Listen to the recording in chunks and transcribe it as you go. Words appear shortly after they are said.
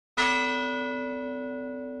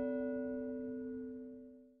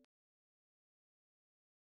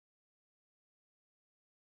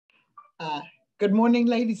Uh, Good morning,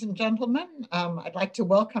 ladies and gentlemen. I'd like to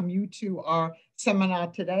welcome you to our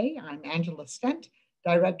seminar today. I'm Angela Stent,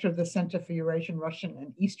 Director of the Center for Eurasian, Russian,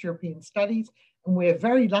 and East European Studies, and we're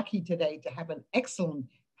very lucky today to have an excellent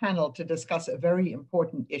panel to discuss a very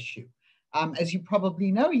important issue. As you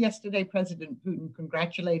probably know, yesterday President Putin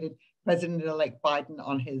congratulated President-elect Biden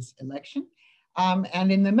on his election,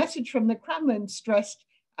 and in the message from the Kremlin stressed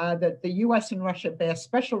that the US and Russia bear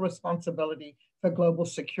special responsibility for global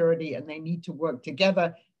security, and they need to work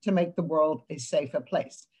together to make the world a safer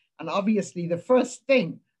place. And obviously, the first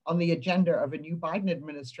thing on the agenda of a new Biden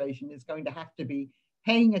administration is going to have to be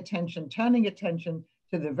paying attention, turning attention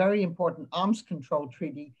to the very important arms control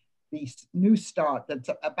treaty, the New START that's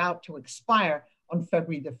about to expire on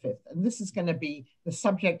February the 5th. And this is going to be the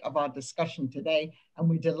subject of our discussion today. And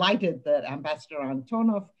we're delighted that Ambassador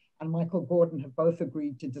Antonov and Michael Gordon have both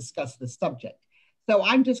agreed to discuss the subject. So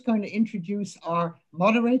I'm just going to introduce our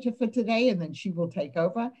moderator for today, and then she will take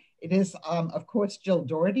over. It is, of course, Jill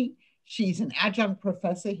Doherty. She's an adjunct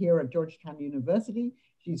professor here at Georgetown University.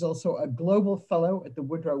 She's also a global fellow at the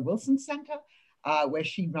Woodrow Wilson Center, where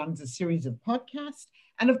she runs a series of podcasts.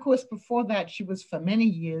 And of course, before that, she was for many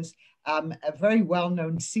years a very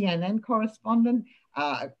well-known CNN correspondent,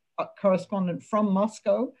 a correspondent from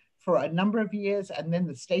Moscow for a number of years, and then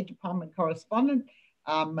the State Department correspondent.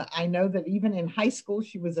 I know that even in high school,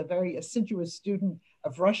 she was a very assiduous student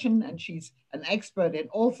of Russian, and she's an expert in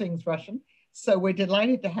all things Russian. So we're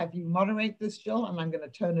delighted to have you moderate this, Jill, and I'm going to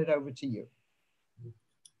turn it over to you.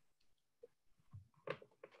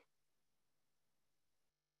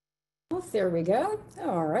 There we go.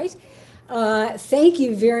 All right. Thank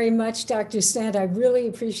you very much, Dr. Stent. I really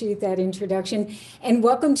appreciate that introduction. And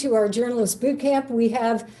welcome to our Journalist Bootcamp. We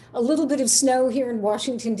have a little bit of snow here in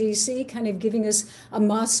Washington, D.C., kind of giving us a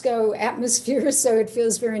Moscow atmosphere, so it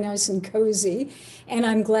feels very nice and cozy. And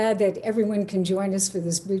I'm glad that everyone can join us for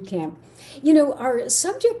this bootcamp. You know, our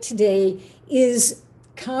subject today is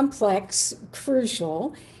complex,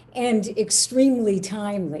 crucial, and extremely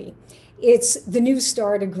timely. It's the New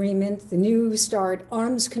START agreement, the New START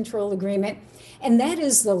arms control agreement, and that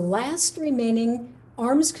is the last remaining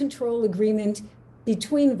arms control agreement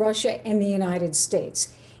between Russia and the United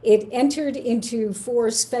States. It entered into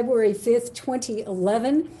force February 5th,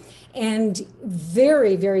 2011, and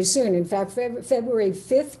very, very soon, in fact, February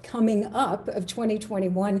 5th coming up of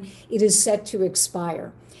 2021, it is set to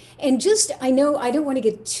expire. And just, I know I don't want to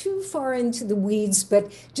get too far into the weeds,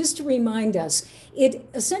 but just to remind us, it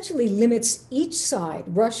essentially limits each side,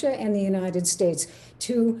 Russia and the United States,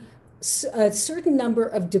 to a certain number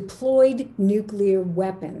of deployed nuclear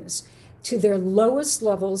weapons to their lowest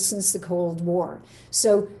levels since the Cold War.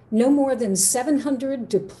 So no more than 700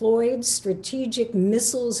 deployed strategic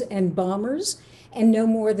missiles and bombers, and no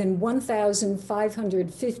more than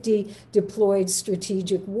 1,550 deployed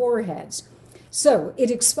strategic warheads. So it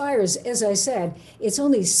expires, as I said, it's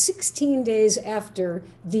only 16 days after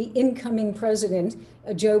the incoming president,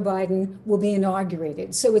 Joe Biden, will be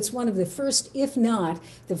inaugurated. So it's one of the first, if not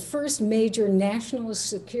the first major national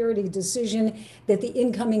security decision that the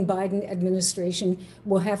incoming Biden administration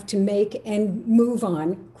will have to make and move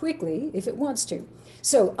on quickly if it wants to.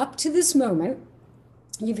 So up to this moment,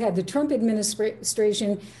 you've had the Trump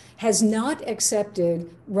administration has not accepted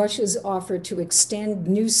Russia's offer to extend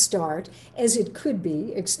New START as it could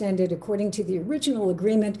be extended according to the original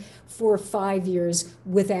agreement for 5 years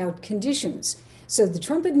without conditions. So the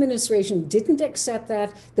Trump administration didn't accept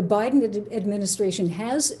that. The Biden administration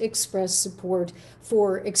has expressed support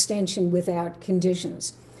for extension without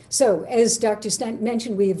conditions. So as Dr. Stent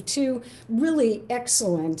mentioned, we have two really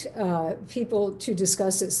excellent people to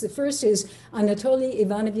discuss this. The first is Anatoly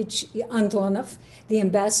Ivanovich Antonov, the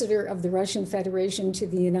ambassador of the Russian Federation to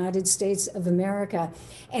the United States of America.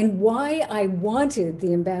 And why I wanted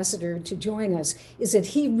the ambassador to join us is that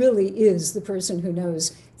he really is the person who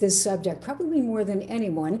knows this subject, probably more than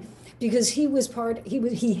anyone, because he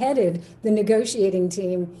headed the negotiating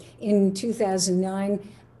team in 2009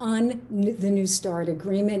 on the New START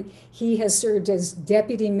agreement. He has served as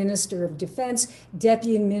Deputy Minister of Defense,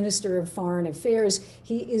 Deputy Minister of Foreign Affairs.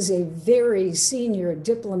 He is a very senior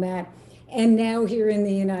diplomat, and now here in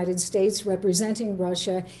the United States representing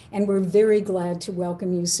Russia, and we're very glad to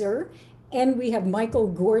welcome you, sir. And we have Michael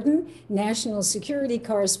Gordon, National Security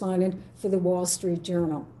Correspondent for the Wall Street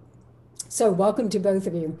Journal. So welcome to both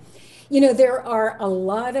of you. You know, there are a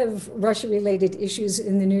lot of Russia-related issues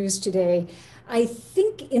in the news today. I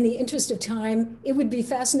think in the interest of time, it would be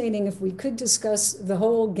fascinating if we could discuss the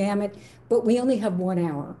whole gamut, but we only have 1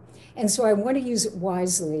 hour. And so I want to use it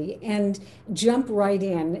wisely and jump right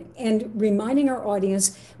in and reminding our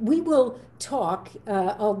audience, we will talk.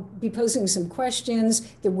 I'll be posing some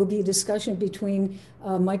questions. There will be a discussion between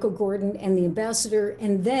Michael Gordon and the ambassador,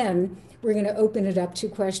 and then we're going to open it up to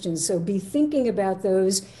questions. So be thinking about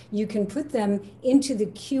those. You can put them into the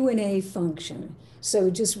Q&A function. So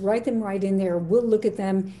just write them right in there. We'll look at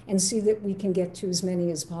them and see that we can get to as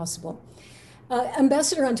many as possible.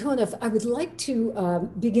 Ambassador Antonov, I would like to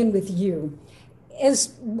begin with you.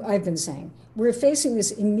 As I've been saying, we're facing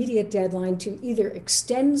this immediate deadline to either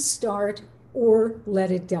extend START or let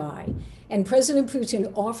it die. And President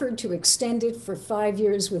Putin offered to extend it for 5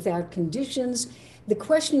 years without conditions. The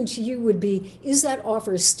question to you would be, is that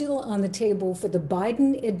offer still on the table for the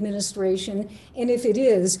Biden administration? And if it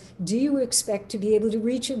is, do you expect to be able to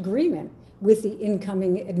reach agreement with the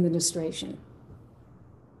incoming administration?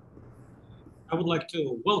 I would like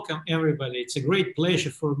to welcome everybody. It's a great pleasure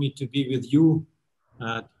for me to be with you.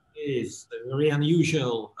 Today is a very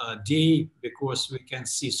unusual day because we can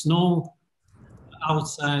see snow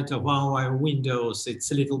outside of our windows.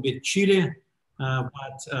 It's a little bit chilly,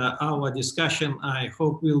 but our discussion, I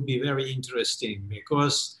hope, will be very interesting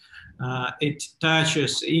because it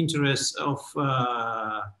touches interests of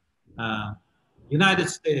United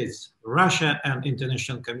States, Russia, and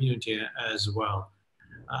international community as well.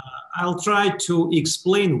 I'll try to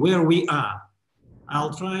explain where we are.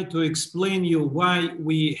 I'll try to explain you why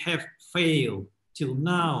we have failed till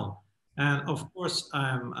now. And of course,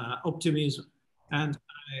 I'm optimism, and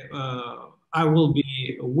I will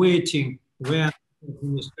be waiting when the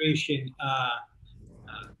administration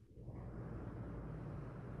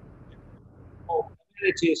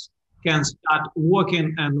communities can start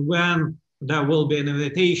working, and when there will be an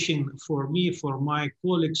invitation for me, for my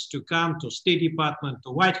colleagues to come to State Department, to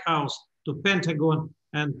White House, to Pentagon,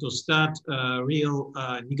 and to start real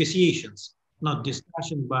negotiations, not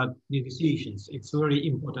discussion, but negotiations. It's very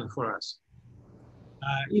important for us.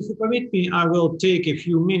 If you permit me, I will take a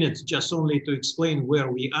few minutes just only to explain where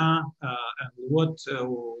we are and what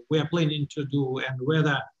we are planning to do and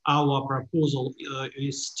whether our proposal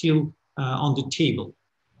is still on the table.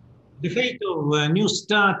 The fate of New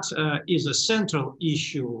START is a central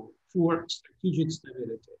issue for strategic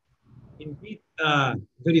stability. Indeed,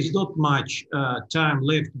 there is not much time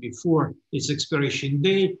left before its expiration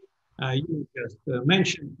date. You just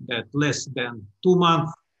mentioned that less than 2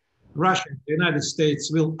 months, Russia and the United States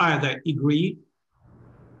will either agree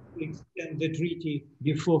to extend the treaty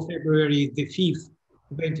before February the 5th,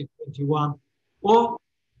 2021, or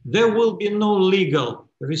there will be no legal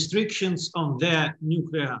restrictions on their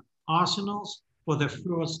nuclear arsenals for the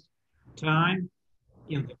first time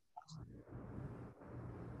in the past.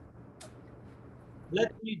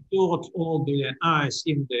 Let me dot all the I's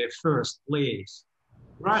in the first place.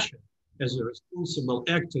 Russia, as a responsible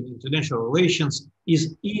actor in international relations, is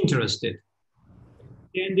interested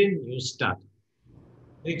in extending New START.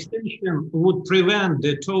 The extension would prevent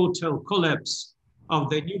the total collapse of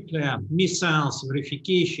the nuclear missiles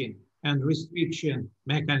verification and restriction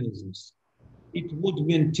mechanisms. It would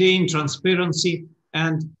maintain transparency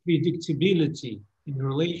and predictability in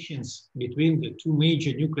relations between the two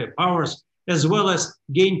major nuclear powers, as well as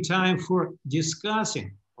gain time for discussing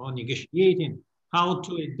or negotiating how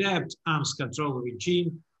to adapt arms control regime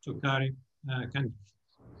to current conditions.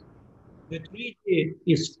 The treaty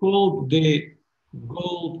is called the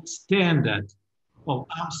gold standard of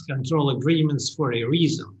arms control agreements for a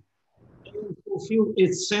reason. To fulfill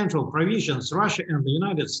its central provisions, Russia and the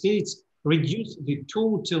United States reduced the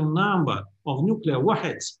total number of nuclear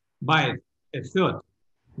warheads by a third,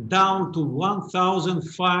 down to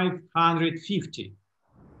 1,550,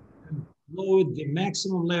 and lowered the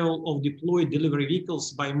maximum level of deployed delivery vehicles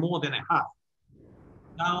by more than a half,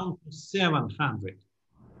 down to 700.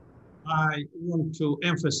 I want to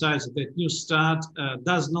emphasize that New START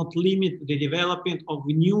does not limit the development of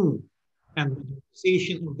new and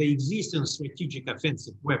modernization of the existing strategic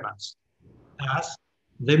offensive weapons. Thus,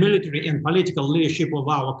 the military and political leadership of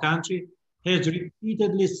our country has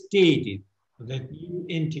repeatedly stated that new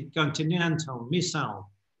intercontinental missile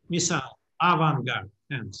Avangard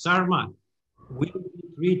and Sarmat will be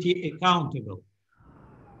treaty accountable,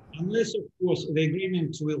 unless, of course, the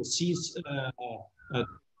agreement will cease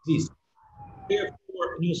this. Therefore,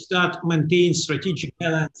 New START maintains strategic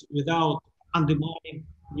balance without undermining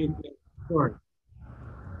nuclear authority.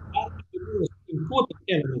 One of the most important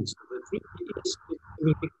elements of the treaty is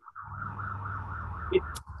its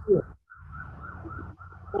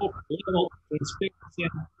level of transparency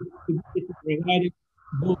and predictability, providing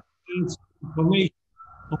both kinds of information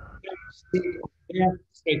on the current state of their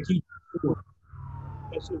strategic force.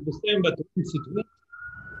 as of December 2020,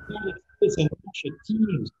 United States and Russia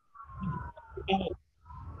teams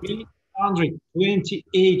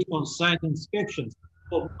 328 on-site inspections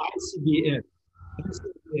of ICBM,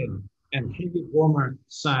 and heavy bomber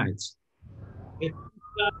sites. It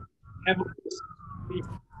have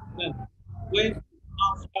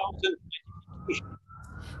 20,000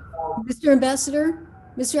 Mr. Ambassador,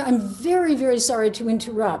 I'm very, very sorry to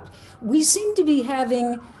interrupt. We seem to be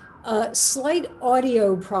having a slight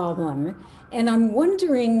audio problem, and I'm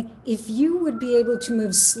wondering if you would be able to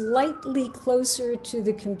move slightly closer to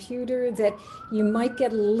the computer, that you might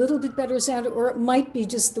get a little bit better sound, or it might be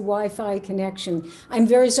just the Wi-Fi connection. I'm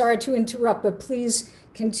very sorry to interrupt, but please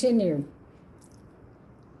continue.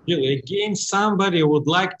 Again, somebody would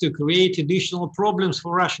like to create additional problems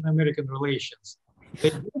for Russian-American relations.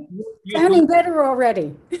 Sounding better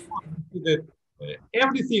already.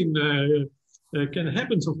 Everything can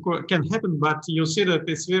happen, of course, but you see that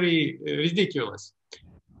it's very ridiculous.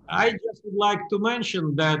 I just would like to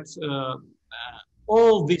mention that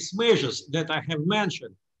all these measures that I have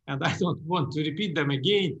mentioned, and I don't want to repeat them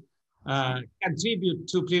again, contribute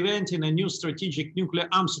to preventing a new strategic nuclear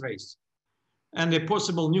arms race and a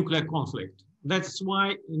possible nuclear conflict. That's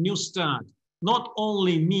why New START not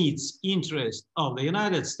only meets interests of the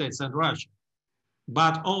United States and Russia,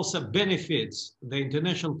 but also benefits the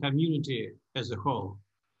international community as a whole.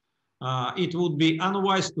 It would be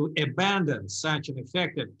unwise to abandon such an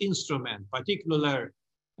effective instrument,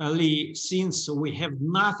 particularly since we have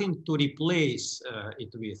nothing to replace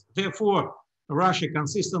it with. Therefore, Russia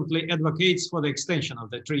consistently advocates for the extension of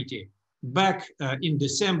the treaty. Back in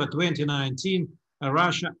December 2019,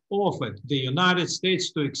 Russia offered the United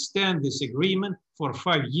States to extend this agreement for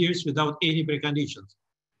 5 years without any preconditions.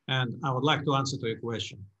 And I would like to answer to your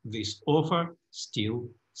question. This offer still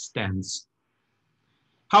stands.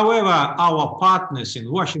 However, our partners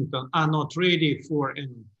in Washington are not ready for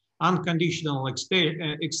an unconditional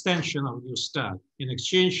extension of New START in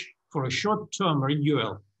exchange for a short-term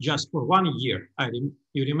renewal just for 1 year.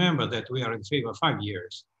 You remember that we are in favor of 5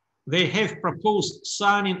 years. They have proposed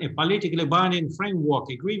signing a politically binding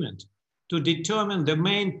framework agreement to determine the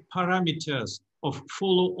main parameters of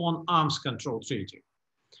follow-on arms control treaty.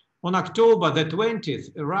 On October the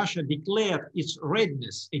 20th, Russia declared its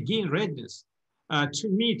readiness to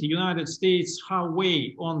meet the United States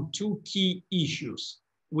halfway on 2 key issues.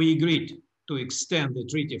 We agreed to extend the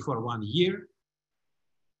treaty for 1 year,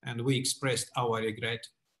 and we expressed our regret,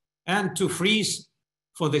 and to freeze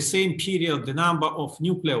for the same period the number of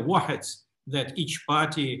nuclear warheads that each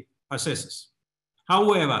party possesses.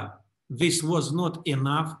 However, this was not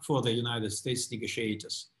enough for the United States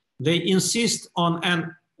negotiators. They insist on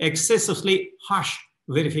an excessively harsh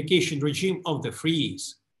verification regime of the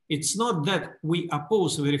freeze. It's not that we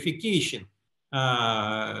oppose verification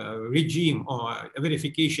regime or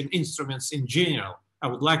verification instruments in general. I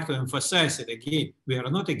would like to emphasize it again. We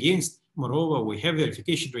are not against, moreover, we have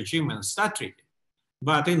verification regime in START treaty.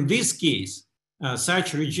 But in this case,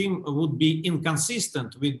 such regime would be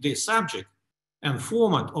inconsistent with the subject and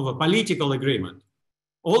format of a political agreement.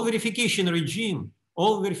 All verification regime,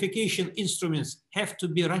 all verification instruments have to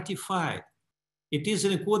be ratified. It is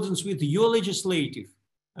in accordance with your legislative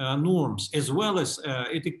norms, as well as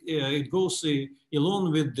it goes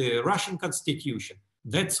along with the Russian constitution.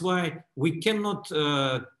 That's why we cannot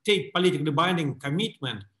take politically binding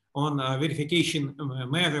commitment on verification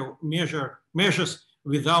measures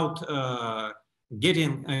without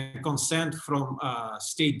getting consent from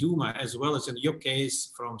State Duma, as well as in your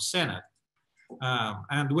case from Senate.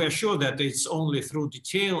 And we are sure that it's only through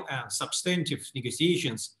detailed and substantive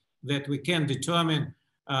negotiations that we can determine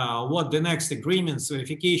what the next agreements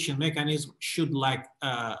verification mechanism should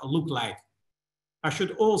look like. I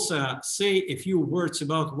should also say a few words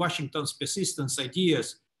about Washington's persistent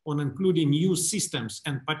ideas on including new systems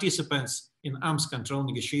and participants in arms control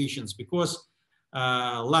negotiations, because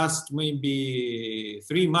last maybe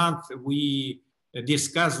 3 months, we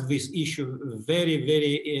discussed this issue very,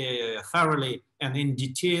 very thoroughly and in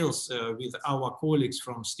details with our colleagues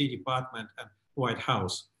from State Department and White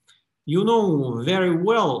House. You know very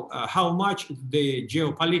well how much the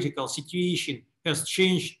geopolitical situation has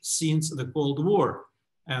changed since the Cold War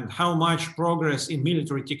and how much progress in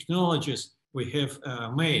military technologies we have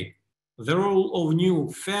made. The role of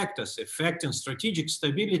new factors affecting strategic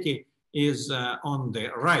stability is on the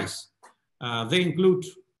rise. They include,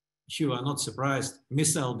 you are not surprised,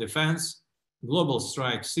 missile defense, global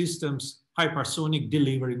strike systems, hypersonic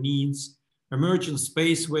delivery means, emerging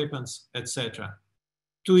space weapons, etc.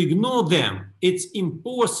 To ignore them, it's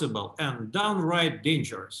impossible and downright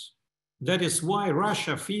dangerous. That is why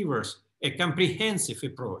Russia favors a comprehensive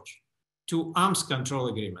approach to arms control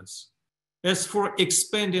agreements. As for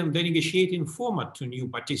expanding the negotiating format to new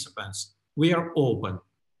participants, we are open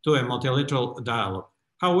to a multilateral dialogue.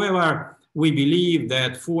 However, we believe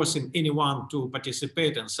that forcing anyone to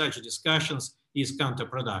participate in such discussions is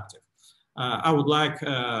counterproductive. I would like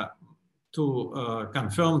to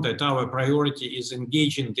confirm that our priority is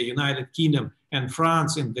engaging the United Kingdom and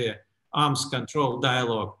France in the arms control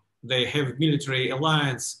dialogue. They have military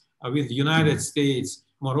alliance with the United States.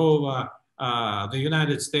 Moreover, the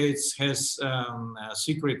United States has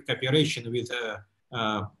secret cooperation with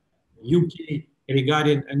UK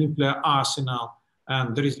regarding a nuclear arsenal,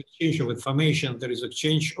 and there is exchange of information, there is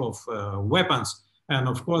exchange of weapons, and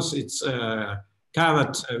of course it's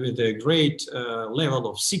covered with a great level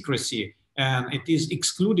of secrecy, and it is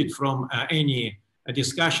excluded from any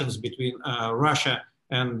discussions between Russia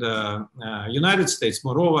and United States.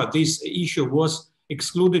 Moreover, this issue was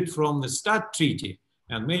excluded from the START treaty,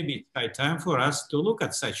 and maybe it's high time for us to look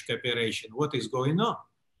at such cooperation, what is going on.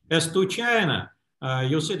 As to China,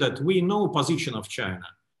 you see that we know position of China.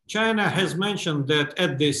 China has mentioned that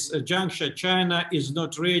at this juncture, China is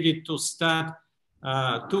not ready to start,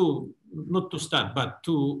 to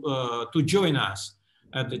join us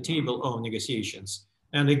at the table of negotiations.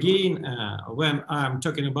 And again, when I'm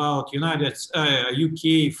talking about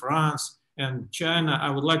UK, France, and China, I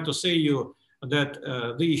would like to say you that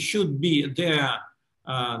they should be their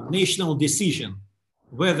national decision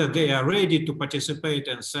whether they are ready to participate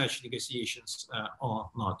in such negotiations or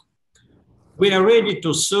not. We are ready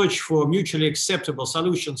to search for mutually acceptable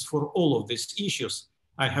solutions for all of these issues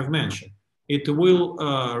I have mentioned. It will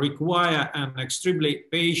require an extremely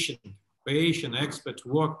patient expert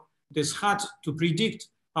work. It is hard to predict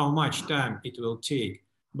how much time it will take,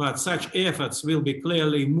 but such efforts will be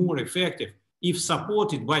clearly more effective if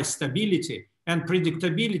supported by stability and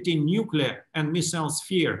predictability in nuclear and missile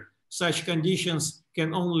sphere. Such conditions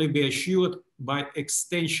can only be assured by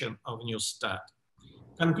extension of New START.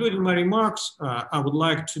 Concluding my remarks, I would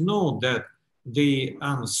like to note that the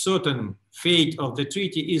uncertain fate of the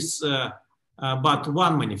treaty is but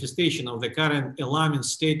one manifestation of the current alarming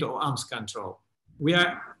state of arms control. We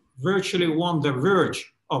are virtually on the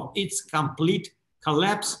verge of its complete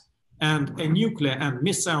collapse and a nuclear and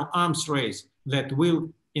missile arms race that will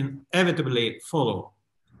inevitably follow.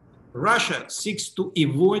 Russia seeks to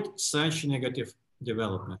avoid such negative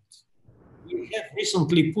developments. We have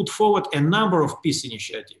recently put forward a number of peace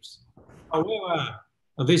initiatives. However,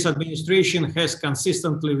 this administration has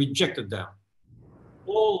consistently rejected them,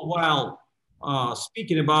 all while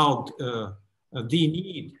speaking about the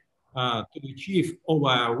need to achieve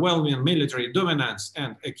overwhelming military dominance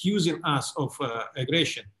and accusing us of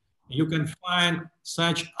aggression. You can find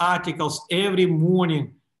such articles every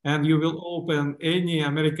morning, and you will open any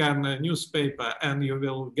American newspaper and you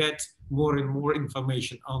will get more and more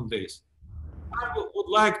information on this. I would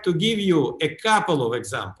like to give you a couple of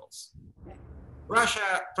examples.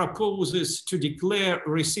 Russia proposes to declare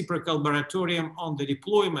reciprocal moratorium on the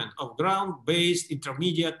deployment of ground-based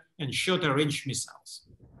intermediate and shorter-range missiles.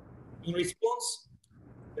 In response,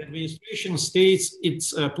 the administration states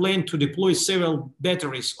its plan to deploy several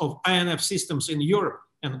batteries of INF systems in Europe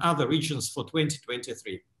and other regions for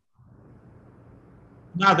 2023.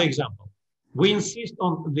 Another example, we insist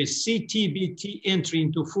on the CTBT entry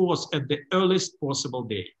into force at the earliest possible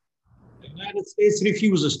date. The United States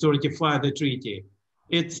refuses to ratify the treaty.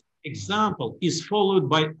 Its example is followed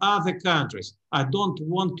by other countries. I don't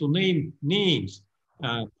want to name names.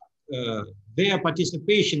 Their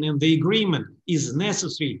participation in the agreement is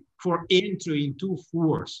necessary for entry into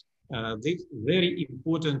force. This very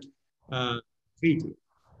important treaty.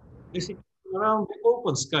 The situation around the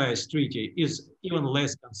Open Skies Treaty is even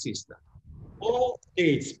less consistent. All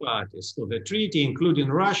states parties to the treaty, including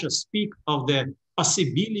Russia, speak of the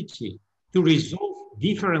possibility to resolve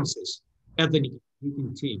differences at the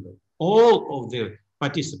negotiating table. All of the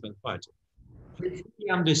participant parties fully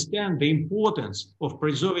understand the importance of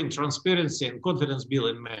preserving transparency and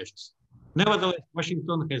confidence-building measures. Nevertheless,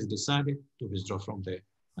 Washington has decided to withdraw from the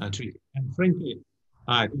treaty. And frankly,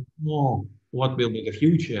 I don't know what will be the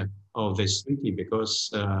future of this treaty because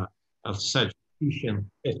of such decision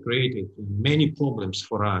has created many problems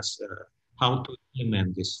for us how to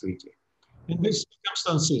implement this treaty. In these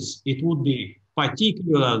circumstances, it would be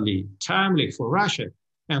particularly timely for Russia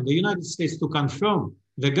and the United States to confirm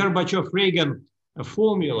the Gorbachev-Reagan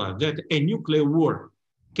formula that a nuclear war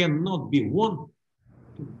cannot be won,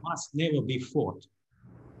 it must never be fought.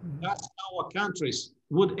 Thus, our countries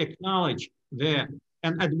would acknowledge the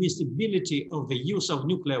inadmissibility of the use of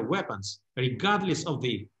nuclear weapons, regardless of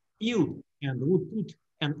the field, and would put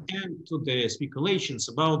an end to the speculations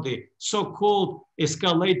about the so-called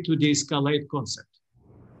escalate to de-escalate concept.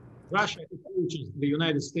 Russia approaches the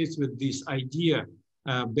United States with this idea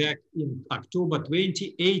back in October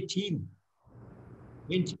 2018,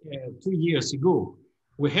 2 years ago.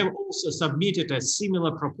 We have also submitted a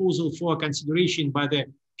similar proposal for consideration by the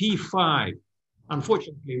P5.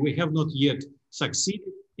 Unfortunately, we have not yet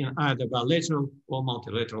succeeded in either bilateral or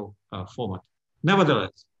multilateral format.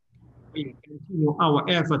 Nevertheless, we continue our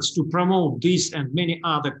efforts to promote this and many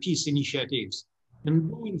other peace initiatives. In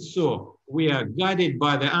doing so, we are guided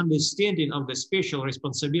by the understanding of the special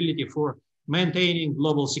responsibility for maintaining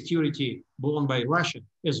global security borne by Russia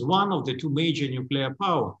as one of the two major nuclear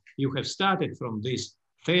powers. You have started from this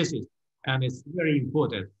thesis, and it's very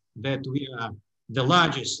important that we are the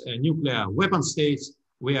largest nuclear weapon states.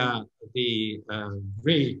 We are the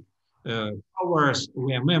great powers.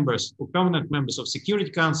 We are members, permanent members of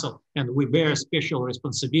Security Council, and we bear special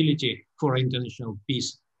responsibility for international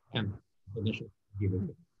peace and international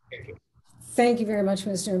security. Thank you. Thank you very much,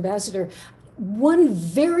 Mr. Ambassador. One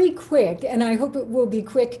very quick, and I hope it will be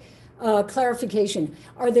quick, clarification.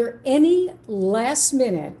 Are there any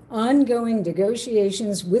last-minute ongoing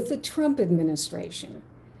negotiations with the Trump administration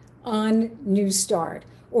on New START?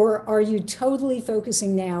 Or are you totally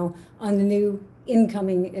focusing now on the new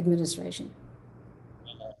incoming administration?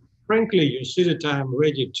 Frankly, you see that I'm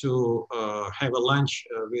ready to have a lunch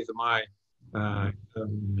with my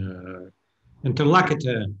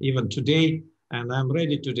interlocutor even today, and I'm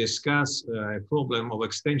ready to discuss a problem of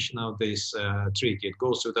extension of this treaty. It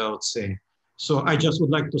goes without saying. So I just would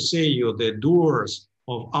like to say you the doors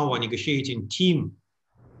of our negotiating team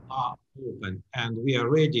are open, and we are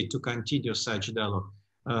ready to continue such dialogue.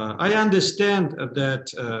 I understand that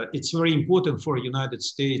it's very important for the United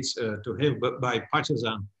States to have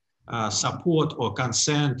bipartisan support or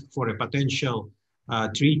consent for a potential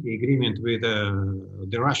treaty agreement with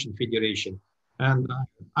the Russian Federation. And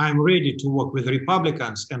I'm ready to work with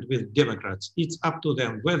Republicans and with Democrats. It's up to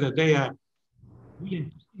them whether they are willing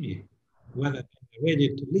to see, whether they are ready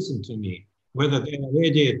to listen to me, whether they are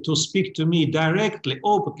ready to speak to me directly,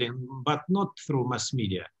 openly, but not through mass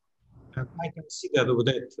media. And I consider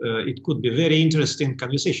that it could be a very interesting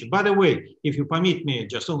conversation. By the way, if you permit me,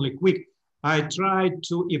 just only quick, I tried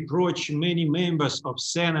to approach many members of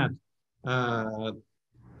Senate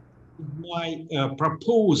my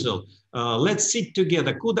proposal. Let's sit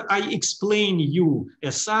together. Could I explain you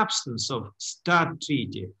a substance of START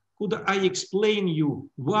treaty? Could I explain you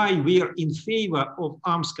why we are in favor of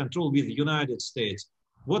arms control with the United States?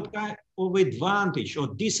 What kind of advantage or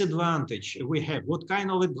disadvantage we have? What kind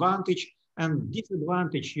of advantage and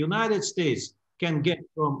disadvantage United States can get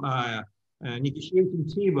from a negotiating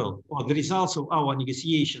table or the results of our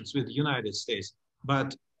negotiations with the United States?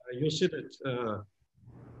 But you see that, to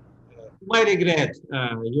my regret,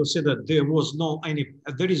 you see that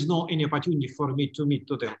there is no any opportunity for me to meet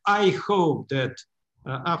to them. I hope that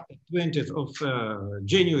after 20th of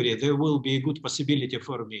January, there will be a good possibility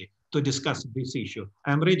for me to discuss this issue.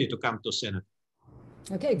 I'm ready to come to Senate.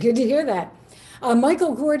 Okay, good to hear that.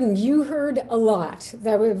 Michael Gordon, you heard a lot.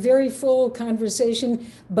 That was a very full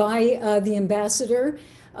conversation by the ambassador.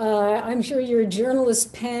 I'm sure your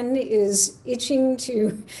journalist pen is itching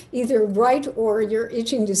to either write or you're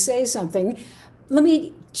itching to say something. Let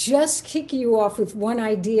me just kick you off with one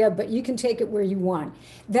idea, but you can take it where you want.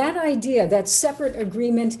 That idea, that separate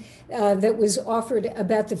agreement that was offered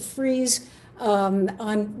about the freeze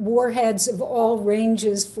on warheads of all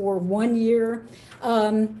ranges for 1 year.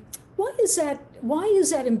 Why is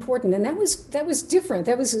that important? And that was different.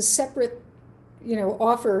 That was a separate,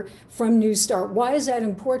 offer from New START. Why is that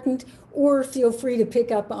important? Or feel free to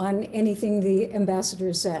pick up on anything the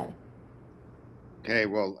ambassador said. Okay,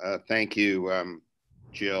 well, thank you,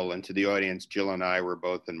 Jill, and to the audience. Jill and I were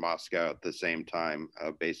both in Moscow at the same time,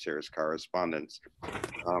 based here as correspondents.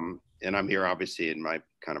 And I'm here obviously in my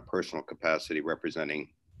kind of personal capacity representing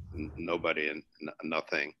nobody and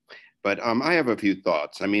nothing. But I have a few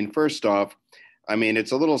thoughts. I mean, first off,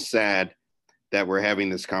 it's a little sad that we're having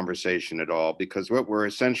this conversation at all, because what we're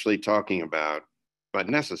essentially talking about, but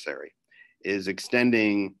necessary, is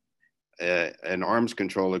extending an arms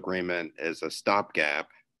control agreement as a stopgap.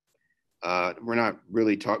 We're not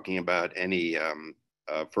really talking about any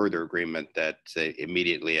further agreement that's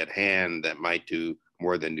immediately at hand that might do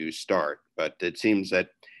more than New START. But it seems that,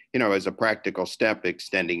 as a practical step,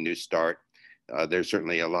 extending New START, there's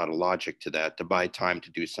certainly a lot of logic to that, to buy time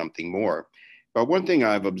to do something more. But one thing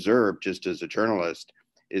I've observed just as a journalist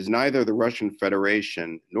is neither the Russian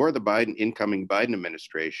Federation nor the incoming Biden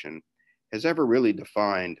administration has ever really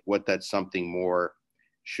defined what that something more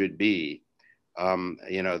should be.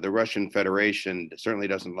 The Russian Federation certainly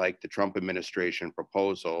doesn't like the Trump administration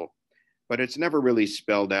proposal, but it's never really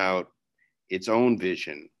spelled out its own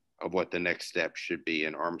vision of what the next step should be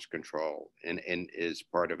in arms control and is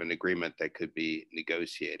part of an agreement that could be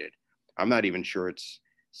negotiated. I'm not even sure it's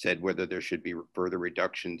said whether there should be further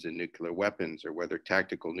reductions in nuclear weapons or whether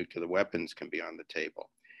tactical nuclear weapons can be on the table.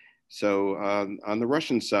 So on the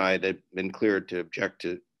Russian side, they've been clear to object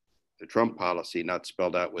to the Trump policy, not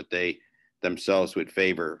spelled out what they themselves would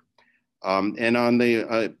favor. And on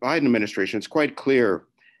the Biden administration, it's quite clear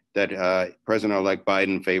that President-elect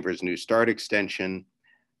Biden favors New START extension,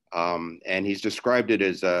 and he's described it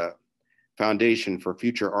as a foundation for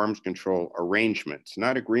future arms control arrangements,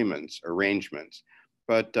 not agreements, arrangements.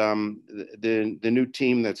 But the new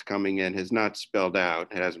team that's coming in has not spelled out,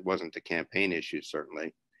 it wasn't a campaign issue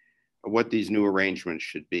certainly, what these new arrangements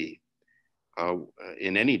should be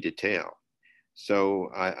in any detail. So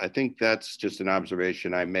I think that's just an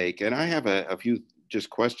observation I make. And I have a few just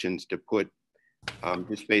questions to put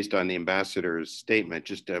just based on the ambassador's statement,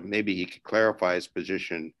 just maybe he could clarify his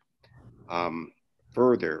position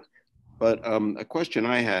further. But a question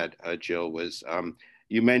I had, Jill, was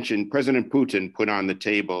you mentioned President Putin put on the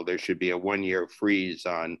table there should be a 1-year freeze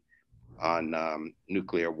on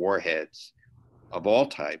nuclear warheads of all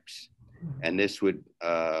types, and this would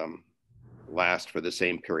last for the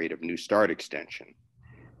same period of New START extension.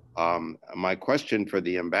 My question for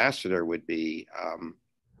the ambassador would be,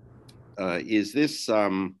 is this,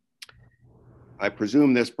 I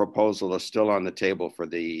presume this proposal is still on the table for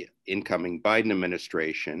the incoming Biden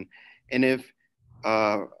administration, and if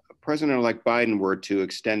President-elect Biden were to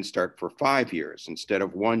extend START for 5 years instead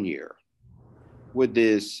of 1 year, would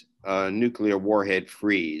this nuclear warhead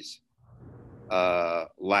freeze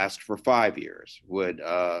last for 5 years? Would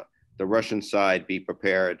the Russian side be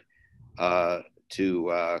prepared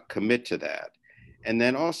to commit to that? And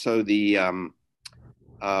then also the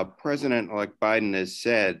President-elect Biden has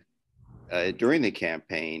said during the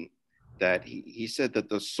campaign that he said that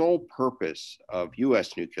the sole purpose of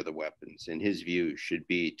US nuclear weapons, in his view, should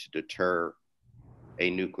be to deter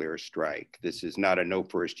a nuclear strike. This is not a no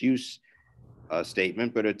first use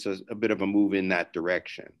statement, but it's a bit of a move in that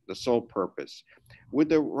direction. The sole purpose. Would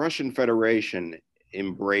the Russian Federation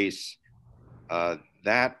embrace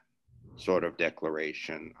that sort of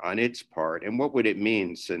declaration on its part? And what would it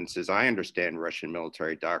mean, since, as I understand Russian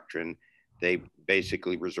military doctrine, they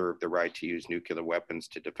basically reserve the right to use nuclear weapons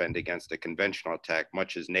to defend against a conventional attack,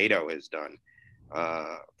 much as NATO has done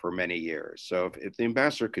for many years. So if the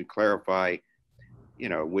ambassador could clarify,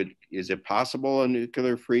 is it possible a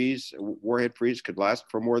nuclear freeze, warhead freeze could last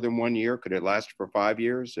for more than 1 year? Could it last for 5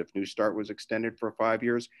 years if New START was extended for 5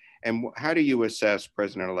 years? And how do you assess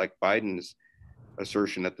President-elect Biden's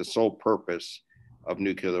assertion that the sole purpose of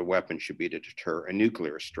nuclear weapons should be to deter a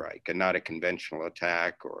nuclear strike and not a conventional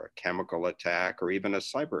attack or a chemical attack or even a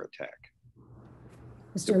cyber attack?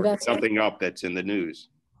 Mr. Ambassador? Something up that's in the news.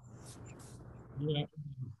 Yeah.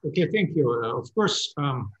 Okay, thank you. Of course,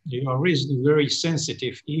 you are raising very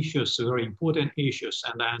sensitive issues, very important issues,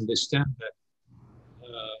 and I understand that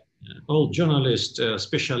all journalists,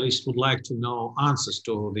 specialists would like to know answers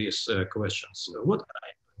to these questions. What I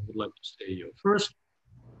would like to say to you first,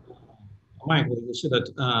 Michael, you said that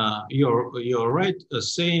you're right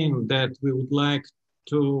saying that we would like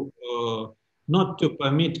to not to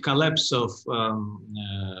permit collapse of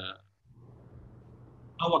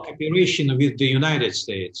our cooperation with the United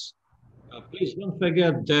States. Please don't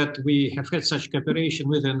forget that we have had such cooperation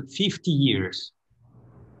within 50 years,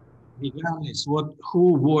 regardless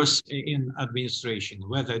who was in administration,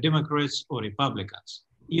 whether Democrats or Republicans.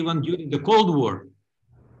 Even during the Cold War,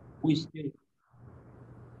 we still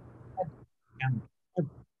had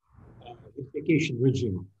unification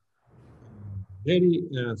regime, very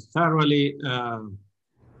thoroughly, how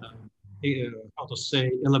to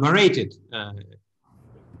say, elaborated.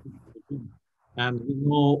 And we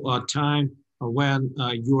know a time when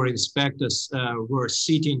your inspectors were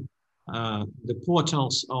sitting the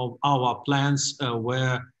portals of our plants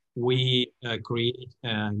where we create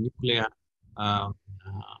nuclear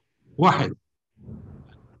warhead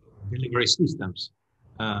delivery systems.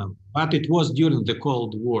 But it was during the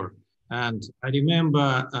Cold War. And I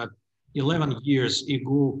remember 11 years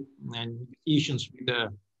ago, negotiations with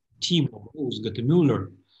a team of Rose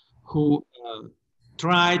Mueller, who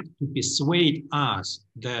tried to persuade us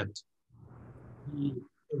that we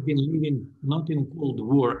have been living not in Cold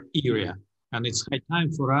War era, and it's high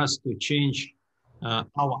time for us to change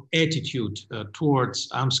our attitude towards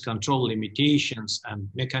arms control limitations and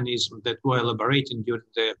mechanisms that were elaborated during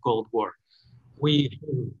the Cold War. We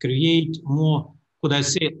create more could I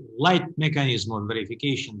say, light mechanism of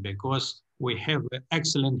verification, because we have an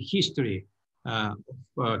excellent history of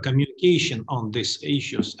communication on these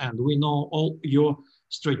issues, and we know all your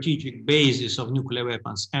strategic basis of nuclear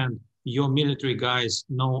weapons, and your military guys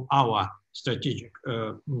know our strategic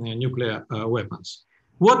nuclear weapons.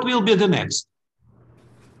 What will be the next?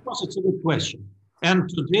 Of course, it's a good question. And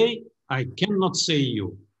today, I cannot say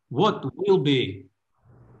you what will be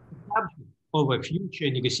the subject of a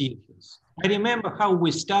future negotiations. I remember how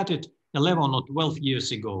we started 11 or 12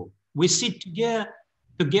 years ago. We sit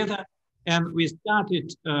together and we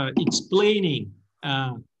started explaining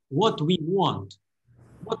what we want,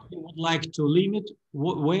 what we would like to limit,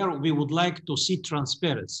 where we would like to see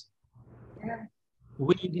transparency.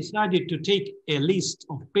 We decided to take a list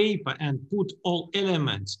of paper and put all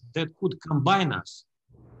elements that could combine us.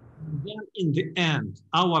 And then in the end,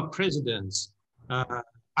 our presidents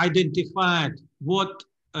identified what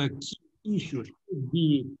key issues should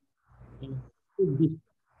be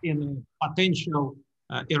in a potential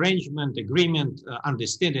arrangement, agreement,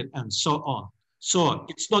 understanding, and so on. So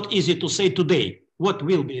it's not easy to say today what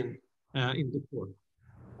will be in the court.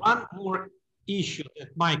 One more issue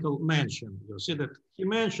that Michael mentioned, you see that he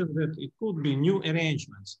mentioned that it could be new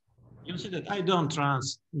arrangements. You see that I don't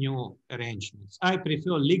trust new arrangements. I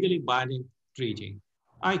prefer legally binding treaty.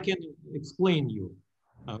 I can explain you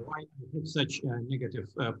why I have such a negative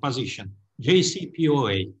position.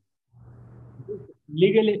 JCPOA.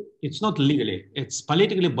 Legally, it's not legally, it's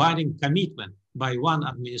politically binding commitment by one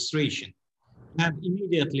administration. And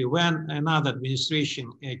immediately when another administration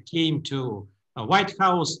came to White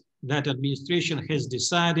House, that administration has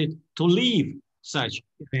decided to leave such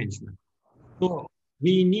arrangement. So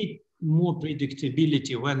we need more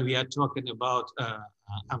predictability when we are talking about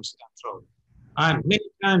arms control. Many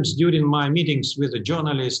times during my meetings with a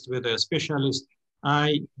journalist, with a specialist,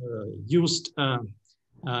 I used to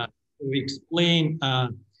explain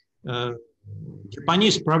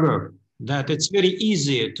Japanese proverb that it's very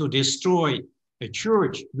easy to destroy a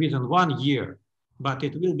church within 1 year, but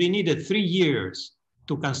it will be needed 3 years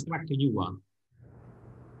to construct a new one.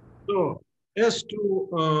 So as to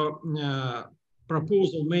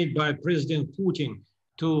proposal made by President Putin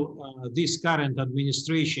to this current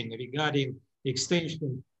administration regarding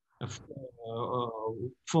extension of,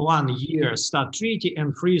 for 1 year START treaty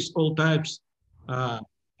and freeze all types,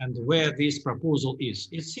 and where this proposal is.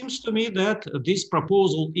 It seems to me that this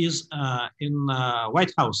proposal is in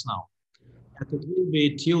White House now, and it will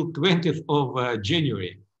be till 20th of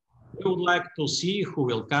January. We would like to see who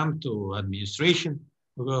will come to administration,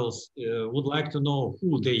 would like to know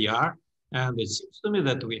who they are. And it seems to me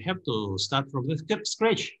that we have to start from the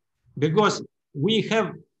scratch, because we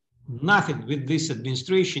have nothing with this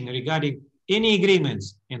administration regarding any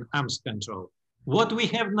agreements in arms control. What we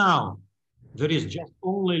have now, there is just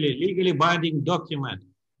only a legally binding document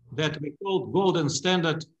that we call golden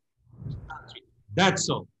standard. That's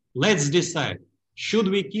all. Let's decide. Should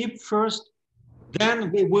we keep first?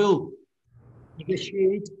 Then we will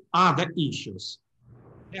negotiate other issues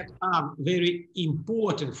that are very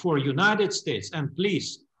important for United States. And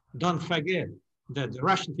please don't forget that the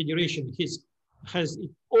Russian Federation has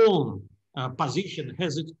its own position,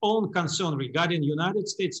 has its own concern regarding United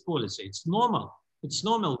States policy. It's normal. It's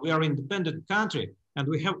normal. We are an independent country and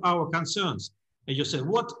we have our concerns. And you say,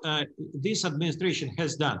 what this administration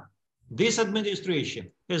has done? This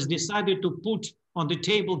administration has decided to put on the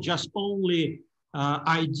table just only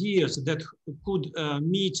ideas that could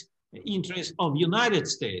meet the interests of United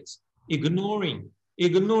States,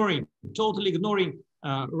 totally ignoring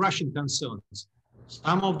Russian concerns.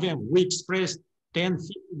 Some of them we expressed 10,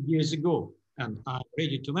 15 years ago, and I'm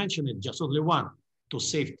ready to mention it, just only one, to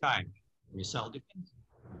save time, missile defense.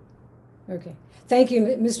 Okay, thank you,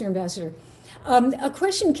 Mr. Ambassador. A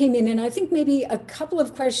question came in, and I think maybe a couple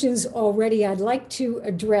of questions already I'd like to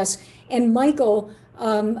address. And Michael,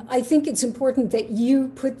 I think it's important that you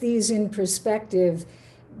put these in perspective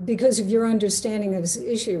because of your understanding of this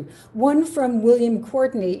issue. One from William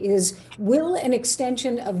Courtney is, will an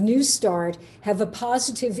extension of New START have a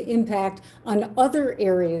positive impact on other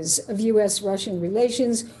areas of US-Russian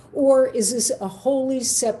relations, or is this a wholly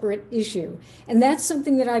separate issue? And that's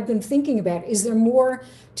something that I've been thinking about. Is there more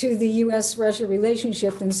to the US-Russia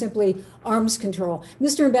relationship than simply arms control?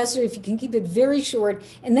 Mr. Ambassador, if you can keep it very short,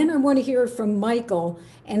 and then I want to hear from Michael,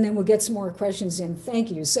 and then we'll get some more questions in. Thank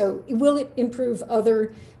you. So will it improve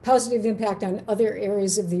positive impact on other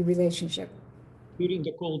areas of the relationship? During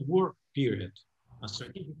the Cold War period,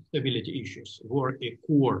 strategic stability issues were a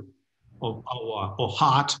core of our, or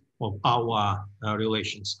heart of our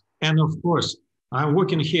relations. And of course, I'm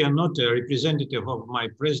working here not a representative of my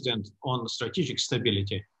president on strategic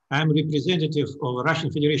stability. I'm representative of the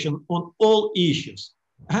Russian Federation on all issues.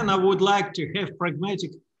 And I would like to have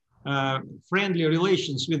pragmatic, friendly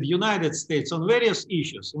relations with the United States on various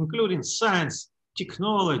issues, including science,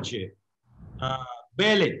 technology,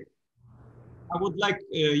 ballet. I would like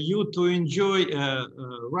you to enjoy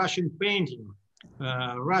Russian painting,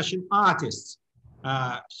 Russian artists.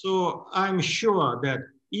 So I'm sure that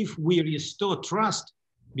if we restore trust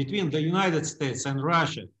between the United States and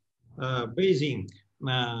Russia, basing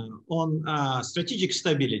on strategic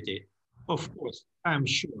stability, of course, I'm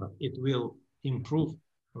sure it will improve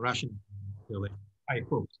Russian relations. I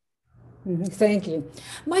hope. Thank you.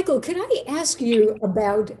 Michael, could I ask you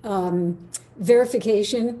about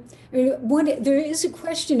verification? I mean, there is a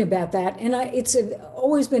question about that, and it's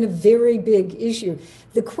always been a very big issue.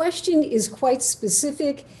 The question is quite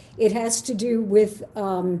specific. It has to do with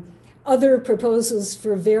other proposals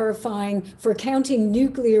for verifying, for counting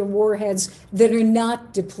nuclear warheads that are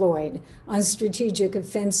not deployed on strategic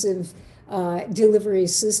offensive delivery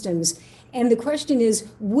systems. And the question is,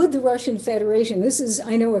 would the Russian Federation, this is,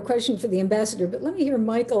 I know, a question for the ambassador, but let me hear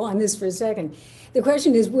Michael on this for a second. The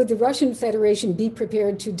question is, would the Russian Federation be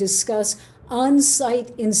prepared to discuss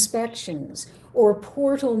on-site inspections or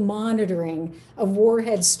portal monitoring of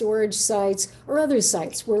warhead storage sites or other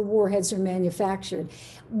sites where warheads are manufactured?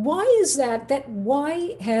 Why is that?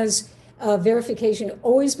 Why has verification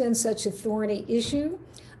always been such a thorny issue?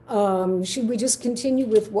 Should we just continue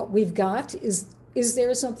with what we've got? Is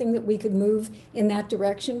there something that we could move in that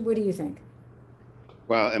direction? What do you think?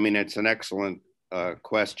 Well, I mean, it's an excellent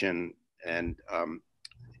question. And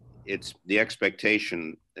it's the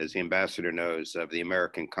expectation, as the ambassador knows, of the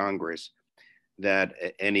American Congress, that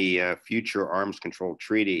any future arms control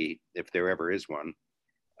treaty, if there ever is one,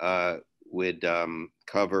 would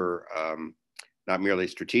cover not merely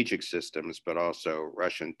strategic systems, but also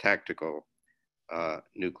Russian tactical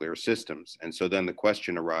nuclear systems. And so then the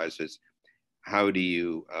question arises, how do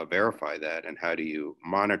you verify that and how do you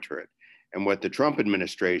monitor it? And what the Trump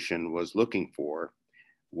administration was looking for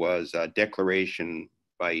was a declaration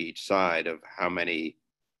by each side of how many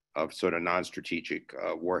of sort of non-strategic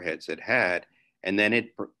warheads it had. And then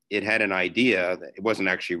it had an idea that it wasn't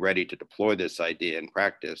actually ready to deploy this idea in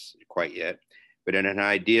practice quite yet, but an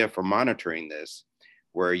idea for monitoring this,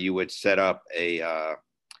 where you would set up a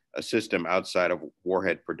system outside of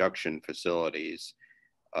warhead production facilities,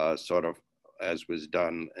 sort of as was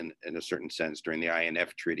done in a certain sense during the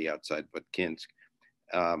INF treaty outside Butkinsk,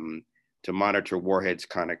 to monitor warheads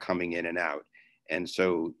kind of coming in and out. And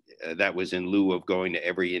so that was in lieu of going to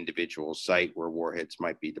every individual site where warheads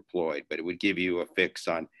might be deployed, but it would give you a fix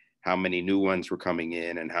on how many new ones were coming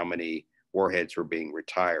in and how many warheads were being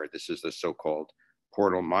retired. This is the so-called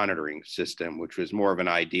portal monitoring system, which was more of an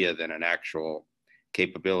idea than an actual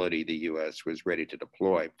capability the US was ready to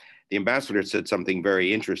deploy. The ambassador said something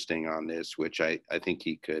very interesting on this, which I think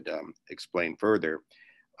he could explain further.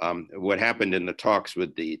 What happened in the talks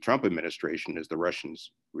with the Trump administration is the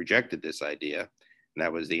Russians rejected this idea, and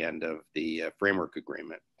that was the end of the framework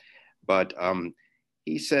agreement. But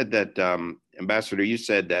he said that, Ambassador, you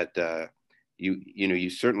said that you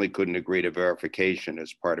certainly couldn't agree to verification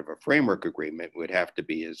as part of a framework agreement. It would have to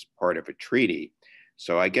be as part of a treaty.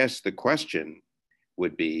 So I guess the question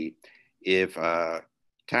would be, if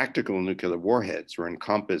tactical nuclear warheads were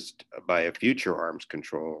encompassed by a future arms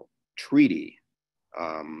control treaty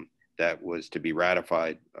that was to be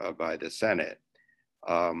ratified by the Senate,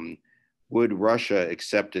 would Russia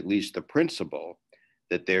accept at least the principle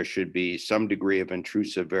that there should be some degree of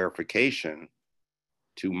intrusive verification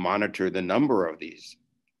to monitor the number of these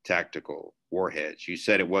tactical warheads? You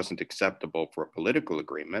said it wasn't acceptable for a political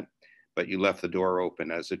agreement, but you left the door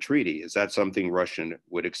open as a treaty. Is that something Russia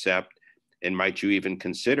would accept? And might you even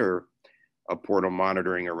consider a portal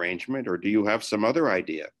monitoring arrangement? Or do you have some other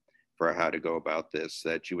idea for how to go about this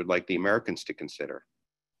that you would like the Americans to consider?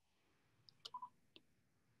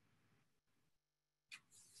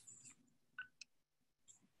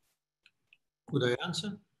 Could I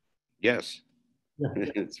answer? Yes, yeah.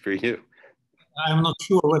 It's for you. I'm not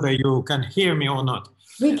sure whether you can hear me or not.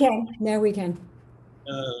 We can, now we can.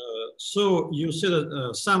 So you said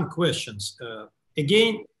some questions.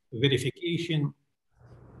 Again, verification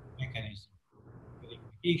mechanism,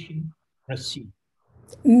 verification procedure.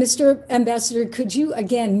 Mr. Ambassador, could you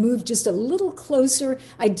again move just a little closer?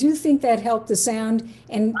 I do think that helped the sound.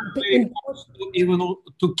 And even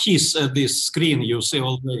to kiss this screen, you say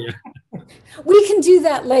already. We can do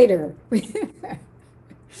that later.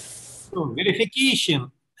 So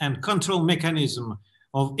verification and control mechanism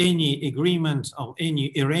of any agreement, of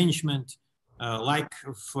any arrangement, like,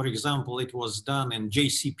 for example, it was done in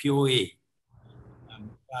JCPOA.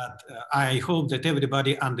 But I hope that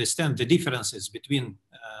everybody understands the differences between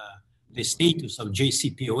the status of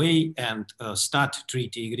JCPOA and START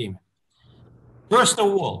treaty agreement. First of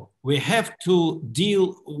all, we have to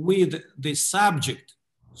deal with the subject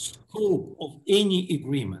scope of any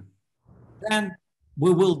agreement. Then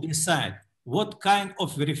we will decide what kind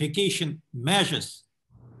of verification measures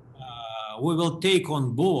we will take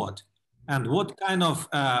on board and what kind of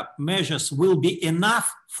measures will be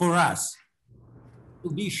enough for us to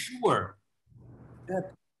be sure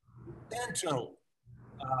that central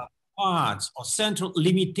parts or central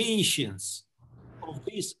limitations of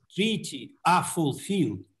this treaty are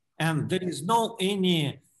fulfilled, and there is no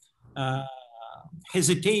any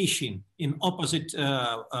hesitation in opposite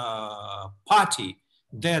party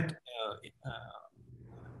that,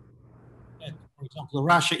 for example,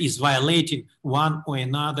 Russia is violating one or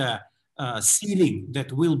another ceiling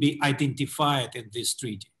that will be identified in this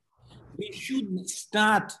treaty. We should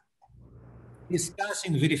start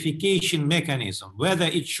discussing verification mechanism, whether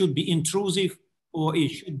it should be intrusive or it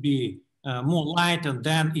should be more light, and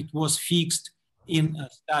then it was fixed in a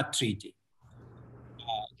START treaty.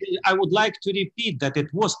 I would like to repeat that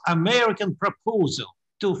it was American proposal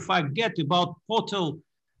to forget about portal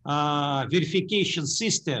verification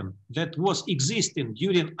system that was existing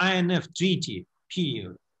during INF treaty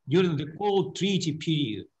period, during the Cold Treaty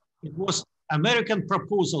period. It was American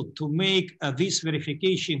proposal to make this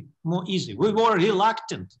verification more easy. We were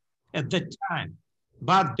reluctant at that time,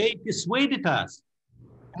 but they persuaded us.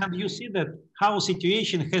 And you see that how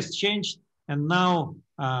situation has changed, and now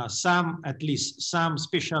at least some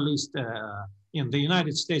specialists in the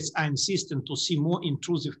United States are insisting to see more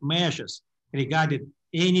intrusive measures regarding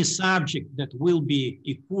any subject that will be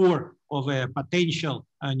a core of a potential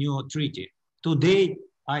new treaty. Today,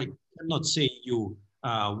 I cannot say you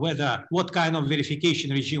what kind of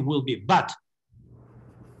verification regime will be, but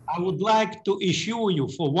I would like to assure you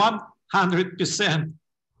for 100%,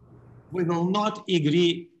 we will not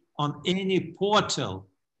agree on any portal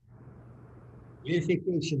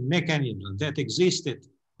verification mechanism that existed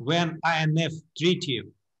when INF treaty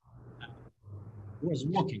was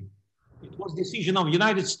working. It was decision of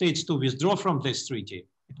United States to withdraw from this treaty.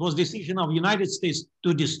 It was decision of United States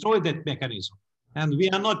to destroy that mechanism. And we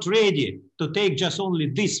are not ready to take just only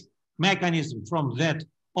this mechanism from that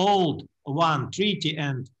old one treaty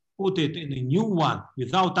and put it in a new one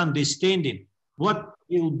without understanding what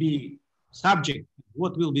will be subject,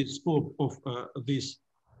 what will be the scope of this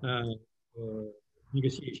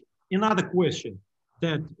negotiation. Another question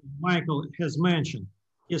that Michael has mentioned,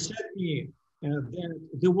 he said to me that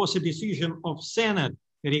there was a decision of Senate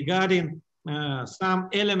regarding some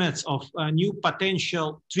elements of a new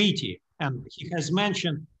potential treaty. And he has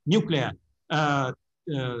mentioned nuclear, tactical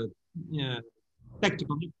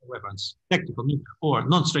nuclear weapons, tactical nuclear or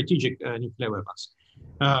non-strategic nuclear weapons.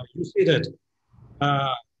 You see that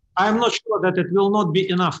I'm not sure that it will not be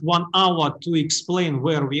enough 1 hour to explain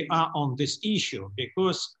where we are on this issue,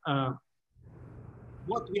 because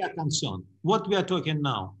what we are concerned, what we are talking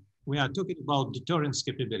now, we are talking about deterrence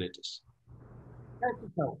capabilities.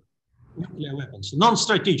 Tactical nuclear weapons,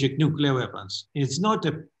 non-strategic nuclear weapons. It's not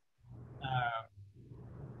a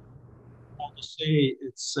how to say,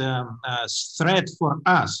 it's a threat for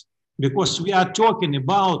us, because we are talking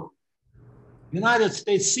about United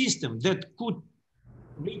States system that could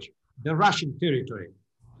reach the Russian territory.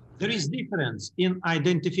 There is difference in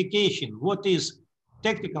identification what is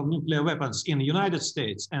tactical nuclear weapons in the United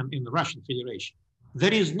States and in the Russian Federation.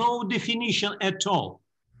 There is no definition at all.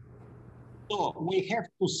 So we have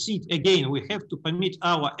to sit again, we have to permit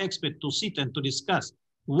our experts to sit and to discuss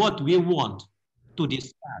what we want to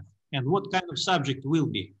discuss and what kind of subject will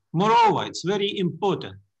be. Moreover, it's very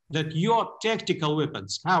important that your tactical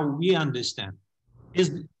weapons, how we understand,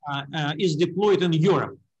 is deployed in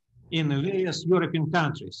Europe, in various European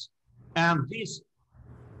countries. And these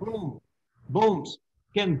bombs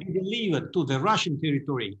can be delivered to the Russian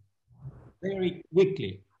territory very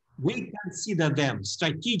quickly. We consider them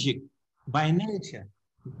strategic by nature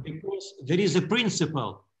because there is a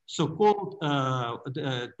principle, so-called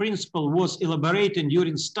the principle was elaborated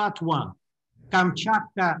during START 1,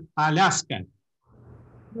 Kamchatka, Alaska,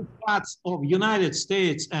 two parts of United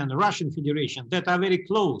States and Russian Federation that are very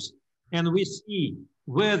close, and we see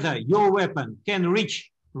whether your weapon can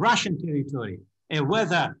reach Russian territory and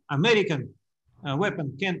whether American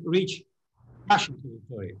weapon can reach Russian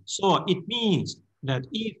territory. So it means that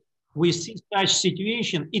if we see such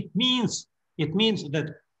situation, it means that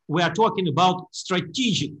we are talking about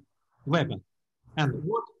strategic weapon, and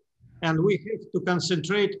we have to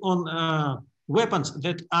concentrate on weapons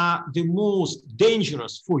that are the most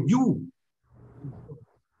dangerous for you.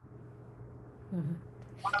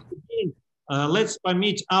 Once again, let's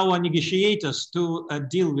permit our negotiators to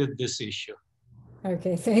deal with this issue.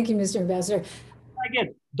 Okay, thank you, Mr. Ambassador.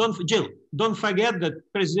 Jill, don't forget that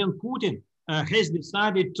President Putin has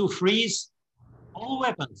decided to freeze all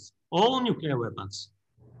weapons, all nuclear weapons,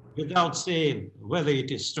 without saying whether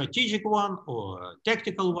it is strategic one or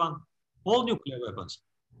tactical one, all nuclear weapons,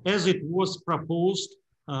 as it was proposed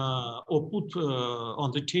or put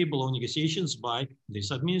on the table of negotiations by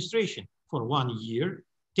this administration for 1 year,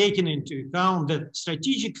 taking into account that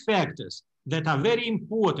strategic factors that are very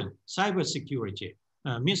important, cybersecurity,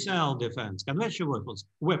 missile defense, conventional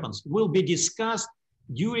weapons will be discussed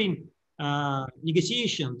during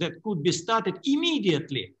negotiation that could be started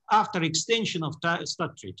immediately after extension of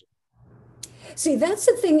START treaty. See, that's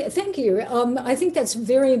the thing. Thank you. I think that's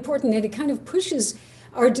very important, and it kind of pushes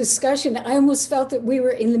our discussion. I almost felt that we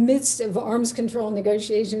were in the midst of arms control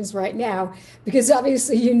negotiations right now, because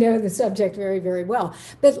obviously you know the subject very, very well.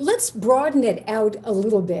 But let's broaden it out a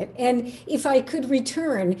little bit. And if I could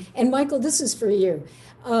return, and Michael, this is for you.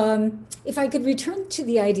 If I could return to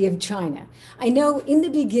the idea of China. I know in the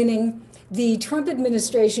beginning, the Trump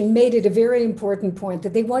administration made it a very important point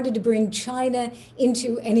that they wanted to bring China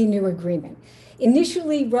into any new agreement.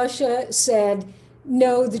 Initially, Russia said,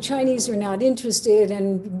 no, the Chinese are not interested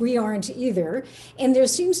and we aren't either. And there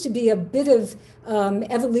seems to be a bit of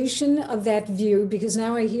evolution of that view, because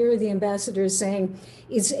now I hear the ambassador saying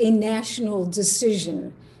it's a national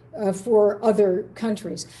decision for other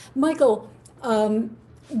countries. Michael,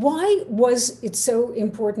 why was it so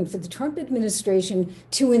important for the Trump administration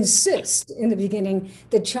to insist in the beginning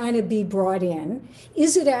that China be brought in?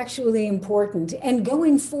 Is it actually important? And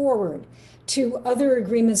going forward to other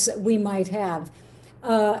agreements that we might have,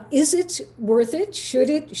 is it worth it?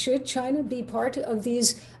 Should China be part of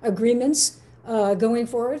these agreements going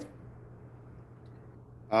forward?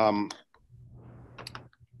 I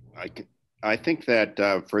think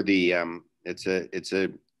that for the it's a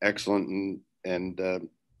excellent and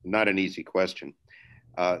not an easy question.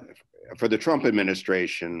 For the Trump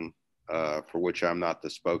administration, for which I'm not the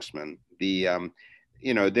spokesman,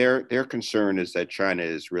 their concern is that China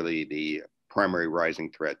is really the primary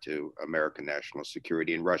rising threat to American national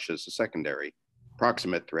security, and Russia is a secondary,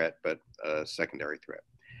 proximate threat, but a secondary threat.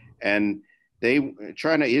 And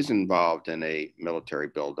China is involved in a military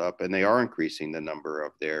buildup, and they are increasing the number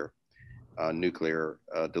of their nuclear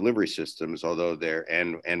delivery systems, although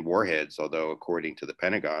and warheads, although according to the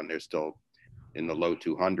Pentagon, they're still in the low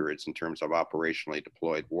 200s in terms of operationally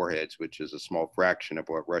deployed warheads, which is a small fraction of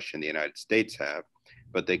what Russia and the United States have,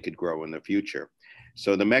 but they could grow in the future.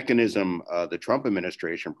 So the mechanism the Trump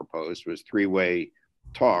administration proposed was three-way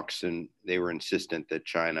talks, and they were insistent that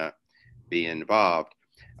China be involved.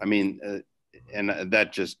 I mean, and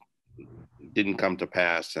that just didn't come to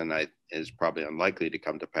pass, and is probably unlikely to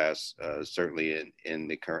come to pass, certainly in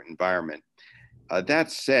the current environment.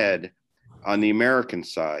 That said, on the American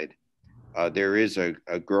side, there is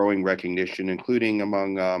a growing recognition, including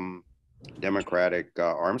among Democratic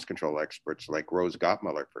arms control experts like Rose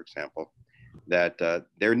Gottmiller, for example, that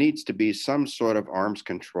there needs to be some sort of arms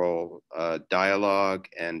control dialogue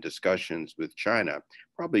and discussions with China,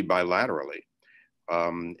 probably bilaterally,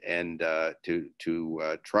 and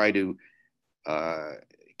to try to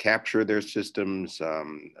capture their systems,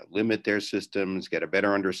 limit their systems, get a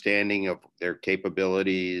better understanding of their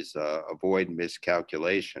capabilities, avoid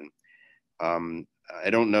miscalculation. I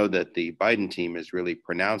don't know that the Biden team has really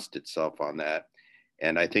pronounced itself on that.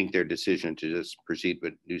 And I think their decision to just proceed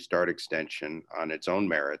with New START extension on its own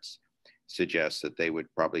merits suggests that they would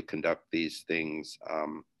probably conduct these things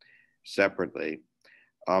separately.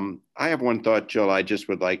 I have one thought, Jill. I just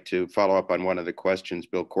would like to follow up on one of the questions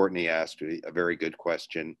Bill Courtney asked, a very good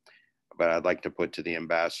question, but I'd like to put to the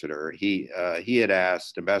ambassador. He had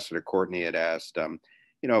asked, Ambassador Courtney had asked,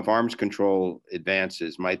 if arms control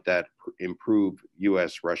advances, might that improve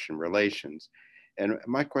U.S.-Russian relations? And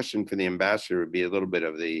my question for the ambassador would be a little bit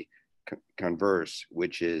of the converse,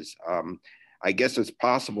 which is, I guess it's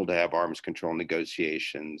possible to have arms control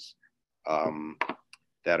negotiations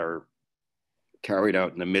that are carried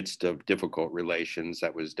out in the midst of difficult relations.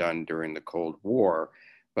 That was done during the Cold War.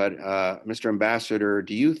 But Mr. Ambassador,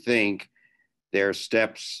 do you think there are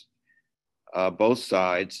steps both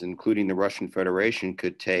sides, including the Russian Federation,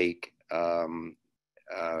 could take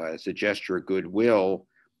as a gesture of goodwill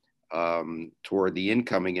toward the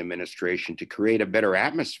incoming administration to create a better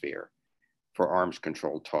atmosphere for arms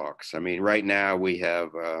control talks? I mean, right now we have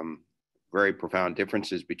very profound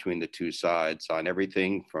differences between the two sides on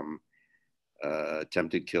everything from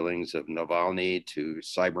attempted killings of Navalny to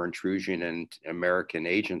cyber intrusion in American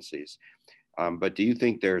agencies. But do you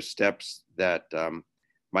think there are steps that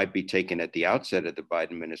might be taken at the outset of the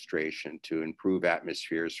Biden administration to improve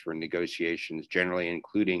atmospheres for negotiations, generally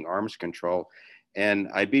including arms control? And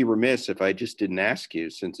I'd be remiss if I just didn't ask you,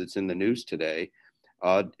 since it's in the news today,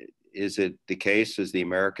 is it the case, as the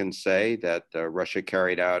Americans say, that Russia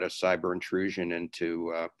carried out a cyber intrusion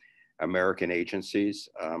into American agencies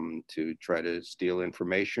to try to steal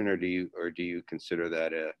information, or do you consider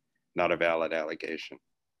that not a valid allegation?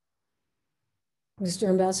 Mr.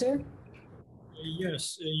 Ambassador?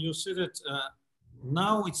 Yes, you said it.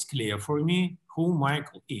 Now it's clear for me who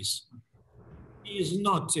Michael is. He is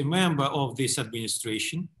not a member of this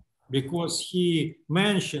administration because he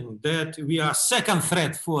mentioned that we are second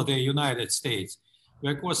threat for the United States,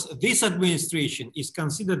 because this administration is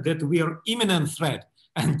considered that we are imminent threat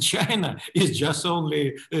and China is just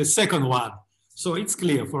only a second one. So it's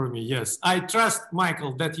clear for me, yes. I trust,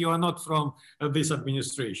 Michael, that you are not from this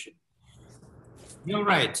administration. You're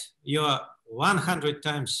right. You're 100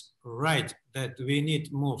 times right that we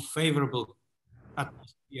need more favorable